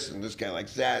this and this guy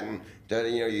likes that, and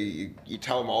then you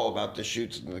tell them all about the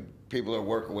shoots and people they're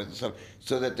working with and stuff,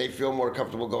 so that they feel more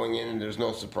comfortable going in and there's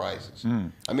no surprises.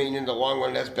 I mean, in the long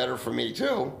run, that's better for me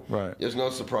too. Right. There's no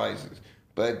surprises.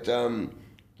 But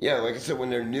yeah, like I said,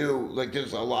 when they're new, like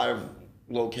there's a lot of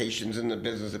locations in the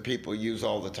business that people use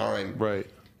all the time. Right.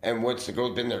 And once the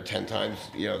girl's been there 10 times,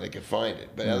 you know, they can find it.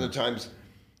 But other times,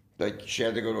 like she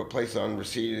had to go to a place on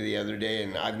Reseda the other day,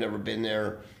 and I've never been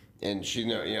there, and she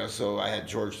know, you know, so I had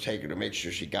George take her to make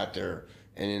sure she got there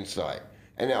and inside.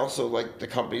 And also, like, the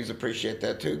companies appreciate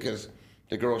that too, because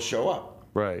the girls show up.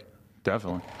 Right.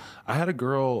 Definitely. I had a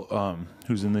girl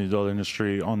who's in the adult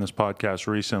industry on this podcast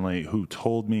recently who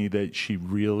told me that she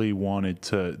really wanted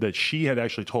to, that she had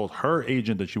actually told her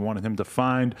agent that she wanted him to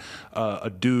find a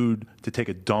dude to take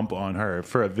a dump on her.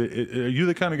 Are you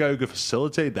the kind of guy who could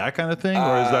facilitate that kind of thing,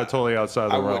 or is that totally outside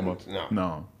of the realm of?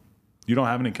 No. You don't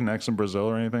have any connects in Brazil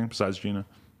or anything besides Gina?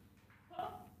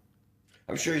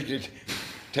 I'm sure you could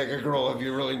take a girl if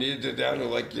you really needed to down to,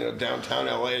 like, you know, downtown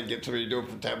LA and get somebody to do it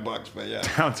for $10, but yeah.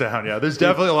 Downtown, yeah. There's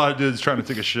definitely a lot of dudes trying to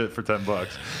take a shit for $10.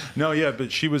 No, yeah,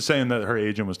 but she was saying that her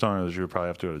agent was telling her that she would probably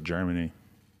have to go to Germany.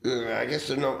 I guess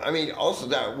there's no. I mean, also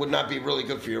that would not be really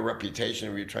good for your reputation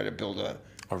if you try to build a.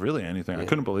 Oh, really? Anything? Yeah. I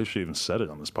couldn't believe she even said it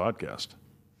on this podcast.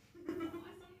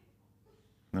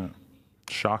 Yeah.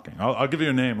 Shocking. I'll give you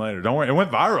a name later. Don't worry. It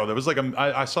went viral. There was like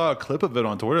I saw a clip of it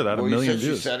on Twitter that had a million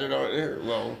views. She said it on there.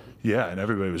 Well. Yeah, and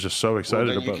everybody was just so excited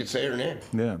then about. You could say her name.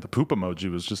 Yeah, the poop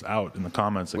emoji was just out in the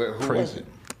comments. Like, who was it?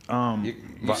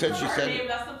 You said she said name,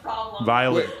 that's the problem.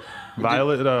 Violet.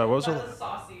 Violet. What was Violet it?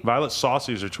 Saucy. Violet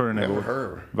Saucy is her Twitter name. Never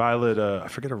heard her. Violet. I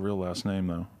forget her real last name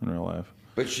though. In real life.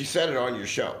 But she said it on your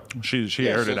show. She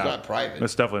yeah, aired so it out. It's not private.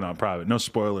 It's definitely not private. No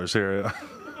spoilers here.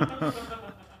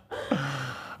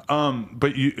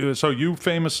 But you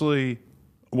famously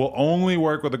will only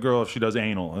work with a girl if she does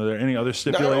anal. Are there any other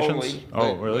stipulations? Not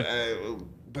only, really?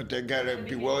 But they gotta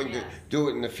be willing to do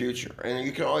it in the future, and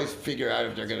you can always figure out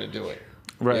if they're gonna do it.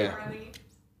 Right. Yeah.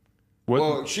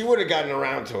 Well, she would have gotten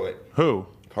around to it. Who?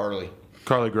 Carly.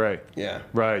 Carly Gray. Yeah.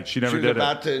 Right. She never did it. She was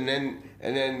about to,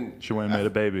 and then she went and made a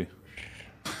baby.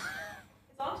 It's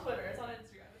on Twitter. It's on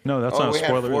Instagram. No, that's not a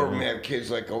spoiler. We had 4 of them have kids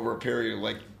like over a period of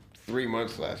like 3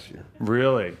 months last year.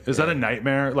 Really? Is that a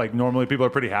nightmare? Like normally people are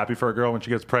pretty happy for a girl when she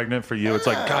gets pregnant. For you, it's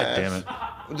like, God damn it.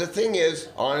 The thing is,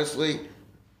 honestly,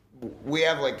 we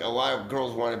have like a lot of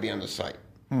girls want to be on the site.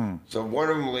 So if one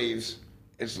of them leaves,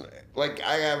 it's like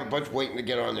I have a bunch waiting to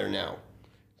get on there now,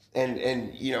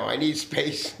 and you know I need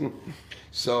space.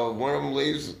 So if one of them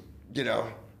leaves, you know,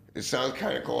 it sounds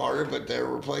kind of cold-hearted, but they're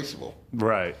replaceable.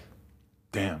 Right.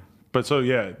 Damn. But so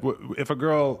yeah, if a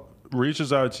girl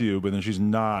reaches out to you, but then she's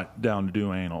not down to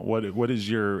do anal, what is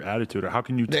your attitude, or how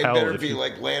can you tell? They better be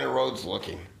like Lana Rhodes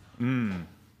looking. And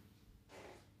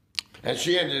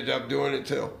she ended up doing it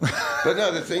too. But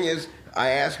no, the thing is, I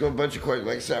ask them a bunch of questions.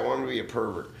 Like I said, I want to be a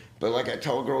pervert. But like I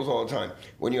tell girls all the time,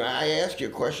 when I ask you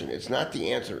a question, it's not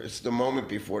the answer. It's the moment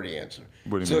before the answer.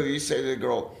 What do you mean? You say to the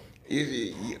girl, do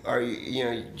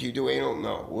you do anal?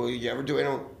 No. Will you ever do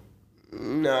anal?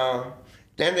 No.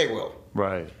 Then they will.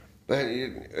 Right. But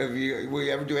will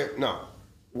you ever do it? No.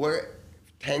 What?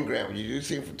 10 grand. Would you do the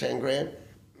same for 10 grand?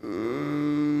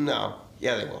 No.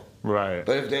 Yeah, they will. Right.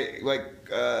 But if they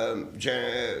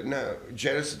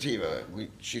Jenna Sativa,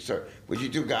 she started. Would you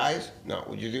do guys? No.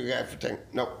 Would you do a guy for 10?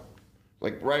 No.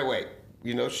 Like right away.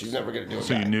 You know she's never gonna do a guy.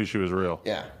 So you knew she was real.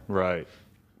 Yeah. Right.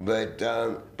 But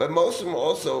most of them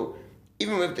also,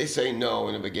 even if they say no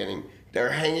in the beginning,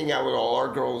 they're hanging out with all our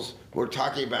girls who are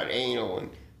talking about anal and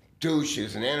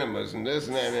douches and enemas and this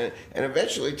and that, and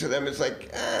eventually to them it's like,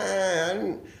 I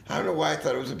don't know why I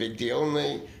thought it was a big deal, and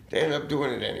they end up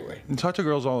doing it anyway. You talk to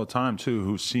girls all the time too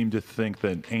who seem to think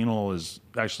that anal is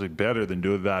actually better than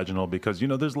doing vaginal because, you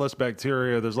know, there's less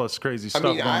bacteria, there's less crazy stuff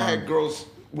going on. I had girls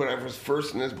when I was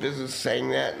first in this business saying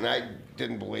that, and I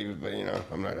didn't believe it, but you know,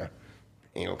 I'm not a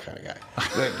anal kind of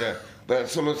guy. But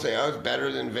someone say, oh, it's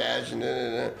better than vag,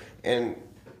 and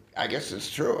I guess it's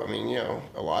true. I mean, you know,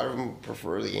 a lot of them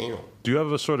prefer the anal. Do you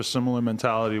have a sort of similar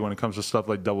mentality when it comes to stuff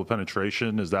like double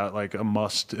penetration? Is that like a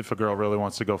must if a girl really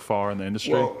wants to go far in the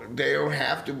industry? Well, they don't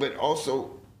have to, but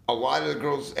also a lot of the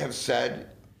girls have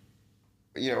said,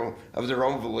 you know, of their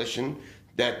own volition,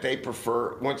 that they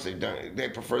prefer, once they've done it, they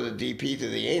prefer the DP to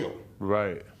the anal.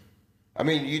 Right. I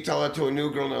mean, you tell that to a new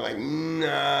girl, and they're like,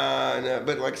 nah.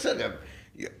 But like I said,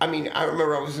 I mean, I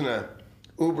remember I was in a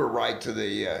Uber ride to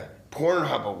the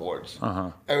Pornhub Awards.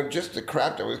 And just the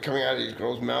crap that was coming out of these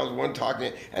girls' mouths, one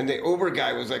talking, and the Uber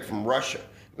guy was like from Russia.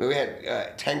 We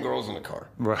had 10 girls in the car.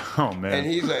 Oh, man. And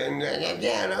he's like,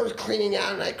 and I was cleaning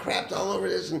out, and I crapped all over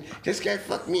this, and this guy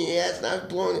fucked me in the ass, and I was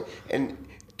blowing it. And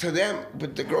to them,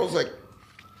 but the girl's like,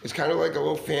 it's kind of like a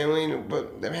little family,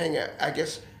 but they hang out. I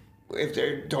guess if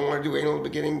they don't want to do anal in the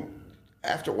beginning,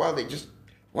 after a while they just,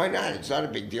 why not? It's not a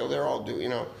big deal. They're all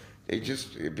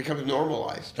it becomes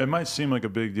normalized. It might seem like a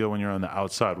big deal when you're on the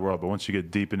outside world, but once you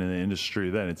get deep into the industry,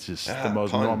 then it's just the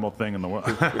most normal thing in the world.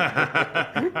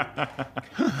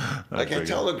 Like I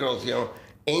tell the girls,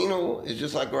 anal is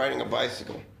just like riding a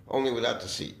bicycle, only without the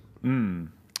seat.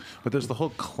 But there's the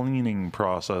whole cleaning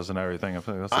process and everything. I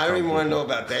feel like that's I don't even want to know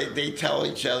about that. They tell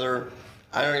each other.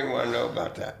 I don't even want to know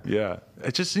about that. Yeah.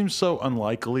 It just seems so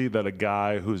unlikely that a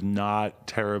guy who's not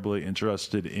terribly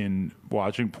interested in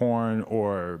watching porn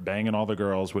or banging all the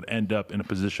girls would end up in a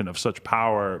position of such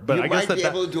power. But you I guess might be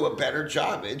able to do a better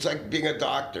job. It's like being a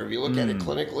doctor. If you look at it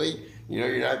clinically,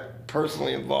 you're not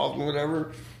personally involved in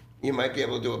whatever, you might be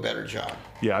able to do a better job.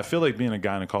 Yeah, I feel like being a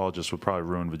gynecologist would probably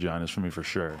ruin vaginas for me for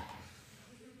sure.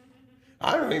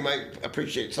 I don't know, you might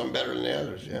appreciate some better than the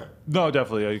others, yeah. No,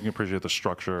 definitely. You can appreciate the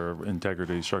structural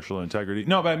integrity.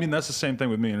 No, but I mean, that's the same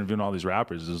thing with me interviewing all these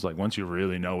rappers. Is like once you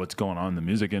really know what's going on in the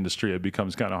music industry, it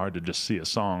becomes kind of hard to just see a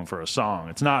song for a song.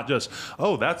 It's not just,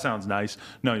 oh, that sounds nice.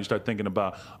 No, you start thinking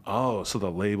about, oh, so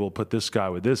the label put this guy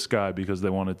with this guy because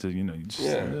they wanted to,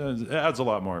 it adds a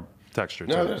lot more texture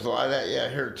to it. No, there's a lot of that,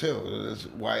 here too. That's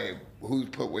why who's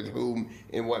put with whom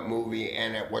in what movie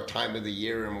and at what time of the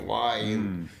year and why,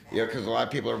 and because a lot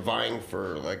of people are vying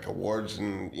for like awards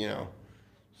and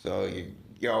so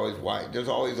you always why there's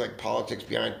always like politics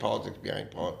behind politics.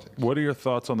 What are your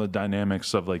thoughts on the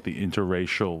dynamics of like the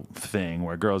interracial thing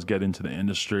where girls get into the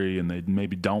industry and they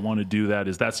maybe don't want to do that?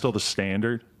 Is that still the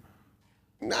standard?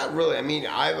 Not really. I mean,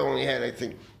 I've only had I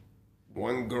think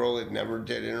one girl that never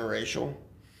did interracial.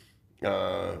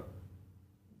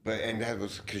 And that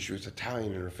was because she was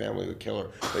Italian and her family would kill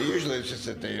her. But usually it's just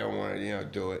that they don't want to,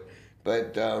 do it.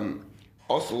 But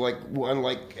also, like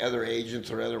unlike other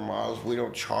agents or other models, we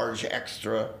don't charge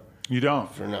extra. You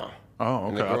don't? For no.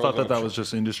 Oh, okay. I thought that was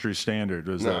just industry standard.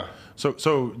 No.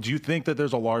 So do you think that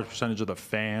there's a large percentage of the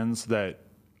fans that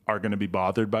are going to be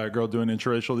bothered by a girl doing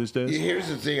interracial these days? Here's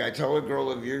the thing. I tell a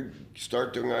girl, if you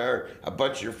start doing art, a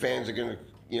bunch of your fans are going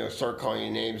to start calling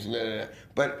you names,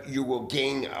 but you will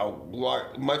gain a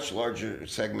much larger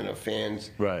segment of fans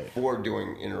for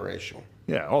doing interracial.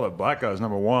 Yeah, all the black guys,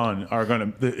 number one, are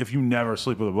going to, if you never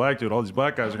sleep with a black dude, all these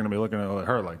black guys are going to be looking at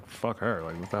her like, fuck her.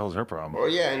 Like, what the hell is her problem? Oh,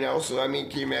 yeah, and also, I mean,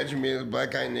 can you imagine being a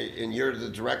black guy and you're the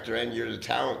director and you're the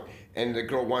talent, and the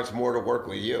girl wants more to work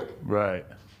with you? Right.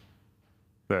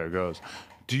 There it goes.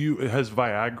 Has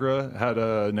Viagra had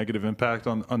a negative impact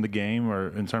on the game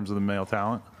or in terms of the male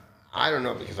talent? I don't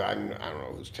know because I don't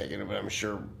know who's taking it, but I'm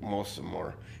sure most of them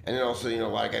are. And then also, a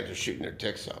lot of guys are shooting their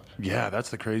dicks up. Yeah, that's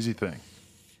the crazy thing.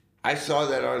 I saw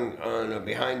that on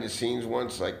behind the scenes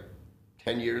once, like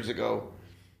 10 years ago.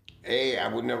 I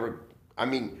would never. I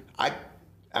mean, I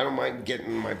don't mind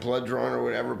getting my blood drawn or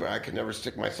whatever, but I could never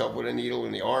stick myself with a needle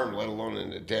in the arm, let alone in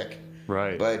the dick.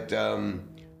 Right. But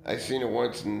I seen it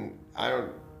once, and I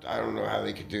don't know how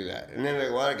they could do that. And then a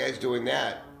lot of guys doing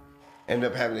that end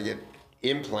up having to get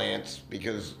implants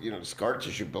because scar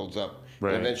tissue builds up,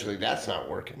 and eventually that's not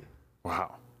working.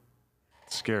 Wow,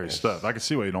 scary stuff. I can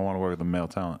see why you don't want to work with the male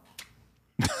talent.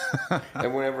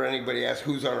 And whenever anybody asks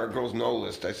who's on our girls' no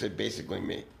list, I said basically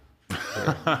me.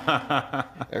 But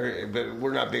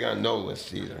we're not big on no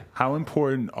lists either. How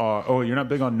important are? Oh, you're not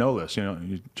big on no lists.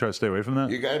 You try to stay away from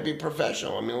that. You got to be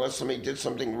professional. I mean, unless somebody did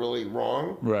something really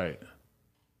wrong, right?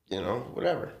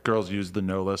 Whatever. Girls use the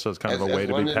no list as kind of a way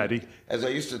to be petty. As I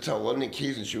used to tell London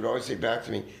Keys, and she would always say back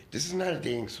to me, "This is not a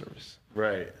dating service."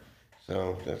 Right.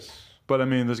 So that's. But I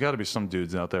mean, there's got to be some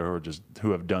dudes out there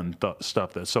who have done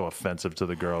stuff that's so offensive to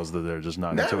the girls that they're just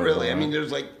not. Not into really. It, I mean,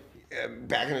 there's like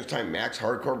back in his time, Max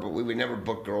Hardcore, but we would never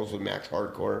book girls with Max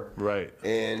Hardcore. Right.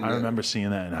 And I remember seeing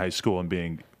that in high school and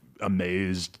being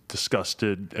amazed,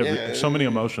 disgusted, so many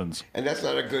emotions. And that's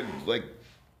not a good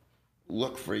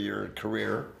look for your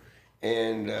career.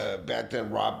 And back then,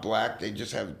 Rob Black, they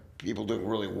just have people doing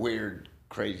really weird,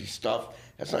 crazy stuff.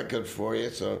 That's not good for you.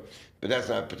 So, but that's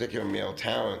not particular male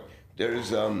talent. There's,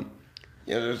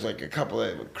 there's like a couple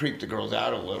that creep the girls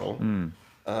out a little.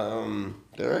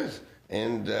 There is,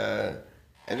 and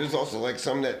there's also like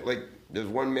some that there's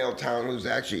one male talent who's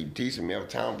actually decent male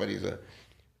talent, but he's a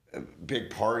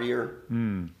big partier.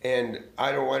 And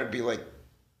I don't want to be like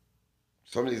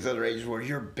some of these other agents where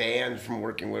you're banned from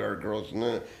working with our girls.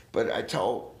 But I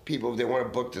tell people if they want to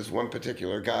book this one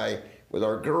particular guy with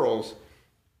our girls,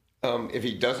 if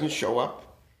he doesn't show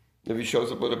up, if he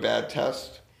shows up with a bad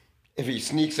test, if he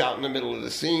sneaks out in the middle of the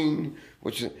scene,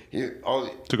 which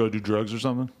to go do drugs or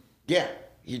something? Yeah,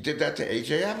 he did that to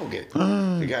A.J. Applegate.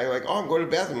 The guy I'm going to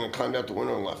the bathroom and climbed out the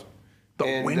window and left.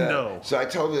 The window. So I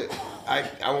told it, I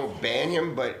won't ban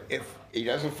him, but if he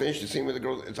doesn't finish the scene with the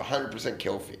girls, it's 100%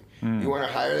 kill fee. You want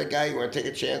to hire the guy, you want to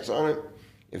take a chance on it.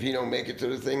 If he don't make it to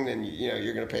the thing, then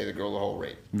you're going to pay the girl the whole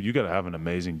rate. You got to have an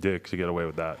amazing dick to get away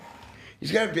with that.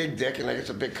 He's got a big dick and like it's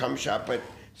a big cum shot, but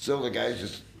still the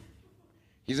guy's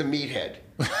he's a meathead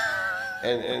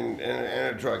and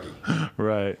a druggie.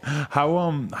 Right.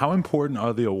 How important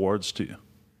are the awards to you?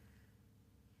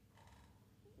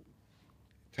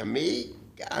 To me,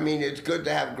 I mean, it's good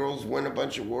to have girls win a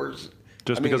bunch of awards.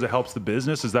 Just because it helps the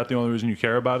business? Is that the only reason you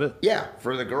care about it? Yeah,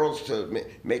 for the girls to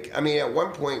make. I mean, at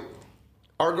one point,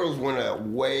 our girls win a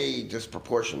way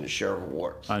disproportionate share of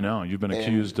awards. I know. You've been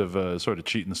accused of sort of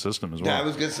cheating the system as well. I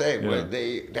was going to say, but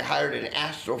they hired an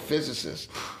astrophysicist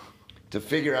to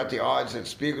figure out the odds that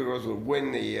Spiegler girls would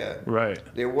win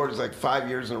the awards like 5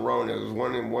 years in a row, and it was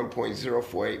 1 in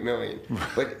 1.048 million.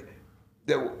 But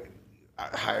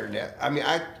I hired that. I mean,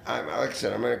 I like I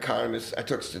said, I'm an economist. I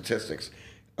took statistics.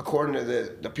 According to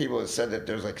the people that said that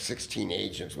there's like 16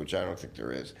 agents, which I don't think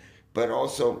there is. But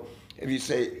also, if you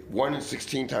say 1 in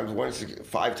 16 times 1 in 16,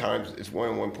 5 times, it's 1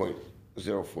 in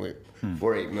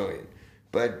 1.048 million.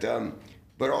 But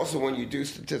also when you do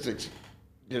statistics,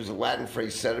 there's a Latin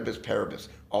phrase, ceteris paribus,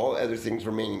 all other things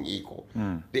remaining equal.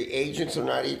 The agents are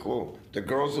not equal, the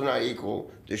girls are not equal,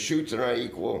 the shoots are not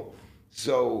equal.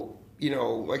 So,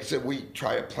 like I said, we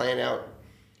try to plan out,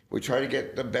 we try to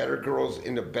get the better girls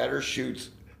into better shoots,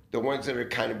 the ones that are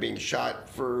kind of being shot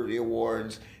for the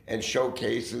awards and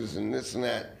showcases and this and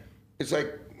that. It's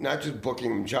like not just booking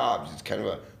them jobs, it's kind of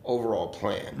an overall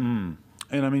plan.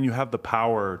 And I mean, you have the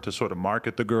power to sort of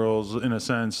market the girls in a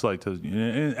sense, like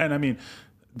and I mean,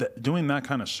 doing that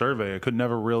kind of survey, it could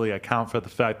never really account for the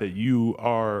fact that you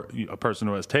are a person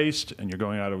who has taste and you're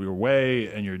going out of your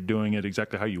way and you're doing it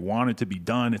exactly how you want it to be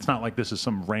done. It's not like this is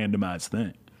some randomized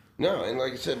thing. No, and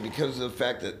like I said, because of the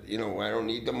fact that, I don't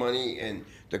need the money and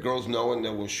the girls know and they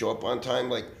will show up on time,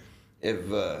 like if,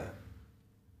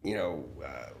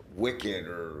 Wicked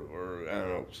or I don't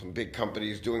know, some big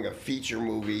companies doing a feature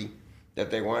movie that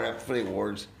they want up for the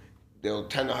awards, they'll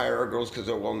tend to hire our girls because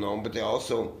they're well known, but they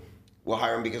also will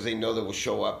hire them because they know they will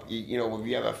show up. If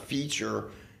you have a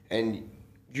feature, and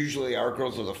usually our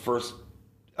girls are the first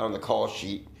on the call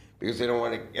sheet because they don't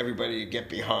want everybody to get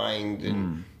behind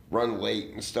and run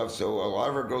late and stuff. So a lot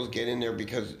of our girls get in there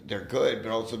because they're good,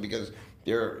 but also because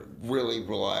they're really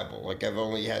reliable. Like I've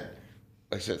only had,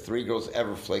 like I said, 3 girls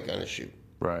ever flake on a shoot.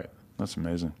 Right. That's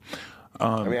amazing.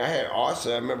 I mean, I had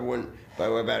Asa. I remember when, by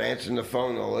the way, about answering the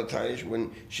phone all the time.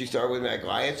 When she started with me,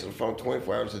 I answer the phone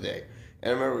 24 hours a day. And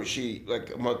I remember she,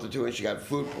 like a month or two, and she got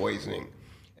food poisoning.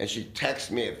 And she texted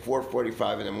me at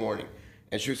 4:45 in the morning.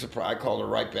 And she was surprised. I called her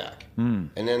right back. And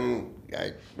then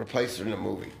I replaced her in the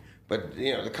movie. But,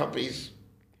 the companies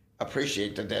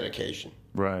appreciate the dedication.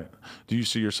 Right. Do you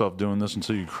see yourself doing this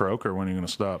until you croak, or when are you going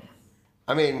to stop?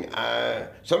 I mean,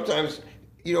 sometimes,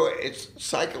 it's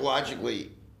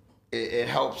psychologically, it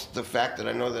helps the fact that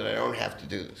I know that I don't have to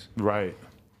do this. Right.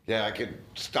 Yeah, I could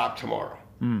stop tomorrow.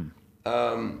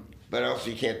 But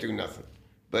also you can't do nothing.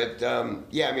 But, I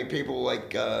mean, people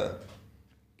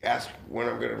ask when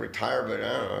I'm going to retire, but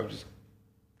I don't know. I'm just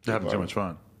having too much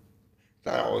fun. It's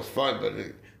not always fun, but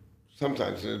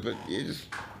sometimes it is. But you just...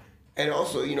 And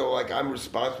also, I'm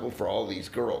responsible for all these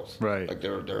girls. Right. Like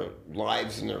their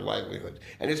lives and their livelihoods.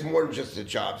 And it's more than just the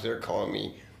jobs. They're calling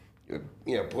me,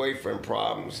 boyfriend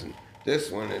problems and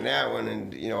this one and that one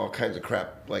and, all kinds of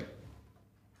crap, like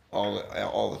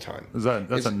all the time.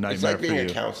 That's a nightmare. It's like being for you.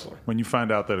 A counselor. When you find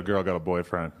out that a girl got a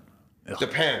boyfriend. Ugh.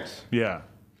 Depends. Yeah.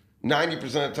 90%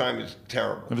 of the time it's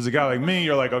terrible. If it's a guy like me,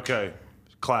 you're like, okay,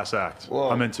 class act. Well,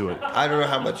 I'm into it. I don't know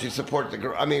how much you support the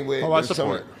girl. I mean, I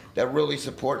support. That really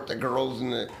support the girls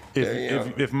and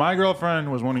if my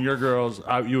girlfriend was one of your girls,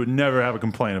 you would never have a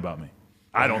complaint about me.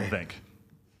 I don't think.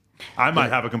 I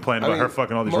might have a complaint about her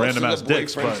fucking all these random ass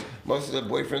dicks, but most of the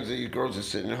boyfriends of these girls are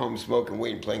sitting at home smoking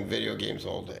weed and playing video games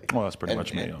all day. Well, that's pretty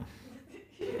much me.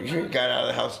 You got out of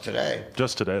the house today.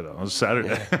 Just today, though. It was Saturday.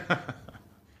 Yeah.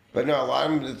 But no, a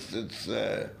lot of them, it's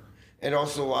and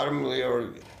also a lot of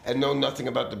them and know nothing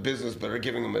about the business, but are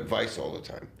giving them advice all the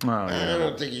time. Oh, yeah. I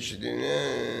don't think you should do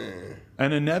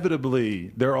And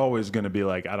inevitably, they're always going to be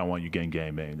like, I don't want you getting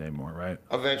gangbanged anymore, right?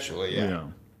 Eventually, yeah.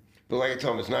 But like I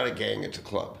told them, it's not a gang, it's a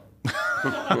club.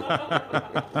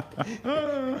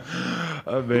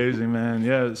 Amazing, man.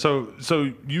 Yeah. So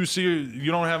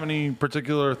you don't have any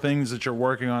particular things that you're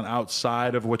working on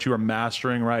outside of what you are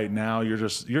mastering right now.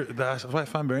 That's what I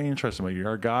find very interesting about you.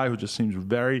 You're a guy who just seems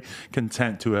very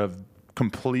content to have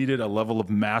completed a level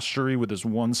of mastery with this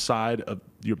one side of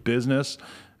your business.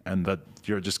 and that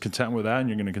you're just content with that, and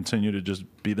you're going to continue to just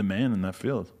be the man in that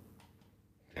field.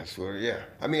 That's what, yeah.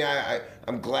 I mean,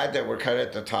 I'm glad that we're kind of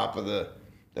at the top of the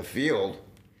field,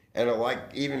 and like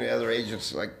even the other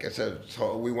agents, like I said,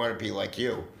 so we want to be like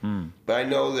you. But I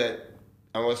know that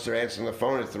unless they're answering the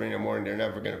phone at 3 in the morning, they're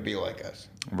never going to be like us.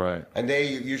 Right. And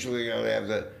they usually, they have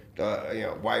the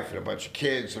wife and a bunch of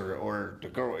kids, or the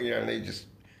girl, and they just,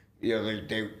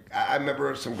 I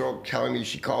remember some girl telling me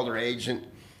she called her agent,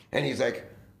 and he's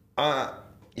like,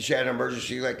 she had an emergency.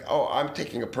 She's like, oh, I'm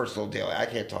taking a personal deal. I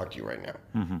can't talk to you right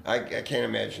now. I can't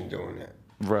imagine doing that.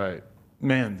 Right.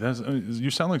 Man,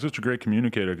 you sound like such a great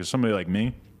communicator, because somebody like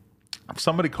me, if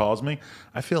somebody calls me,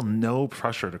 I feel no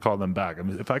pressure to call them back. I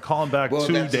mean, if I call them back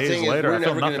 2 days later, I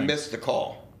feel we're never nothing. going to miss the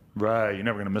call. Right. You're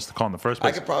never going to miss the call in the first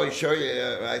place. I could probably show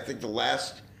you. I think the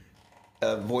last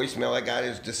voicemail I got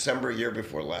is December year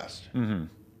before last.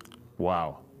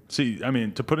 Wow. See, I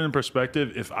mean, to put it in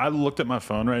perspective, if I looked at my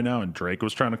phone right now and Drake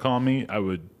was trying to call me, I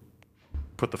would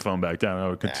put the phone back down. I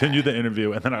would continue the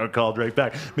interview, and then I would call Drake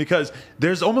back, because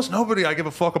there's almost nobody I give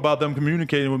a fuck about them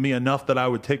communicating with me enough that I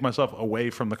would take myself away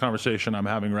from the conversation I'm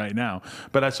having right now.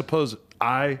 But I suppose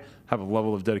I have a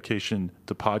level of dedication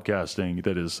to podcasting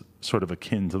that is sort of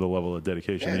akin to the level of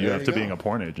dedication that you have to being a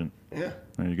porn agent. Yeah.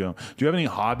 There you go. Do you have any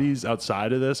hobbies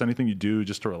outside of this? Anything you do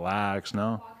just to relax?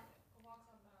 No?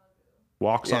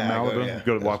 Walks on Malibu? Yeah. You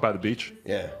go to walk by the beach?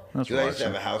 Yeah. That's I used to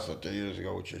have relaxing. a house up there years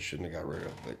ago, which I shouldn't have got rid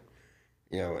of, but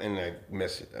and I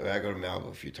miss it. I go to Malibu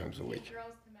a few times a week.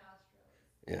 Girls to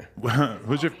Mastros. Yeah.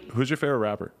 Who's your favorite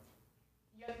rapper?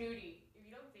 Young Nudie. If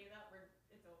you don't say that,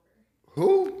 it's over.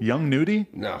 Who? Young Nudie?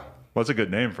 No. What's a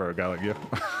good name for a guy like you?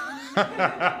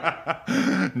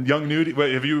 Young Nudie.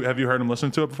 Wait, have you heard him listen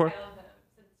to it before? I love him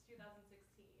since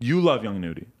 2016. You love Young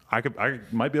Nudie. I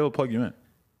might be able to plug you in.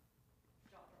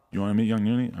 You want to meet Young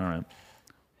Nudie? All right.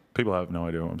 People have no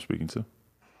idea who I'm speaking to.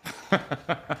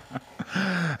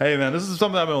 Hey man, this is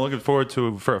something I've been looking forward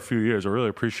to for a few years. I really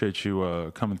appreciate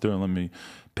you coming through and letting me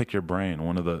pick your brain.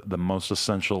 One of the most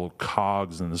essential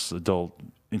cogs in this adult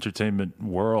entertainment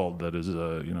world that is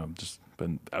just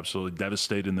been absolutely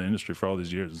devastated in the industry for all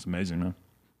these years. It's amazing,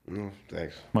 man.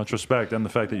 Thanks. Much respect, and the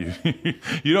fact that you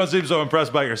you don't seem so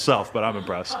impressed by yourself, but I'm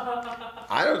impressed.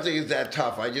 I don't think it's that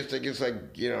tough. I just think it's like,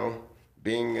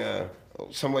 being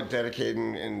somewhat dedicated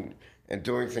and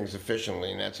doing things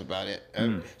efficiently, and that's about it.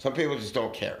 Some people just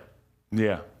don't care.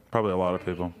 Yeah, probably a lot of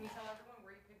people. Can you tell everyone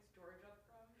where you picked George up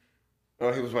from?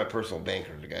 Oh, he was my personal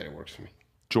banker, the guy that works for me.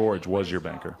 George was your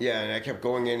banker. Yeah, and I kept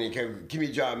going in. And he kept, give me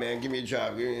a job, man. Give me a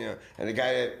job. And the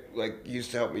guy that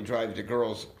used to help me drive the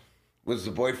girls was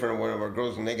the boyfriend of one of our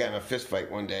girls, and they got in a fist fight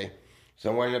one day.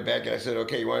 So I went in the back and I said,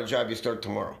 "Okay, you want a job? You start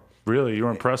tomorrow." Really? You were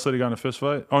impressed that he got in a fist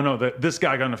fight? Oh no, this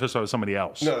guy got in a fist fight with somebody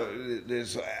else. No,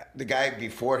 there's the guy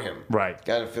before him. Right.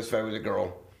 Got in a fist fight with a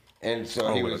girl, and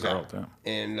so he with a was girl, out. damn.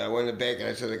 And I went in the back and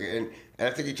I said, and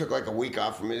I think he took like a week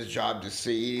off from his job to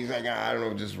see. He's like, I don't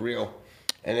know if this is real.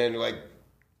 And then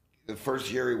the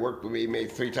first year he worked with me, he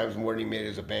made 3 times more than he made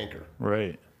as a banker.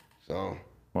 Right. So.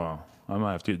 Wow. I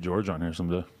might have to get George on here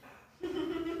someday.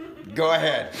 Go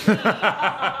ahead.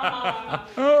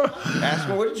 Ask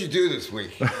him, what did you do this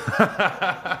week?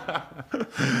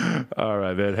 All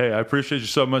right, man. Hey, I appreciate you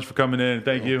so much for coming in.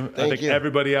 Thank you. I think you.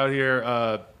 everybody out here,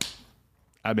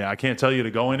 I mean, I can't tell you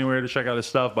to go anywhere to check out his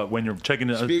stuff, but when you're checking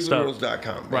the stuff,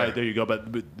 Spieglerrules.com. right, yeah. there you go. But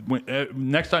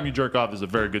next time you jerk off, there's a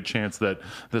very good chance that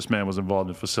this man was involved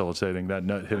in facilitating that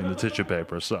nut hitting the tissue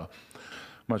paper. So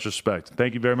much respect.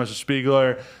 Thank you very much to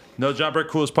Spiegler. No John Brick,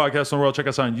 coolest podcast in the world. Check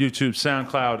us on YouTube,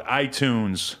 SoundCloud,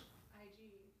 iTunes,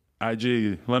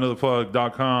 IG,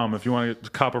 LeonardThePlug.com if you want to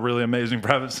cop a really amazing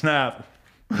private snap.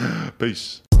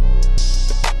 Peace.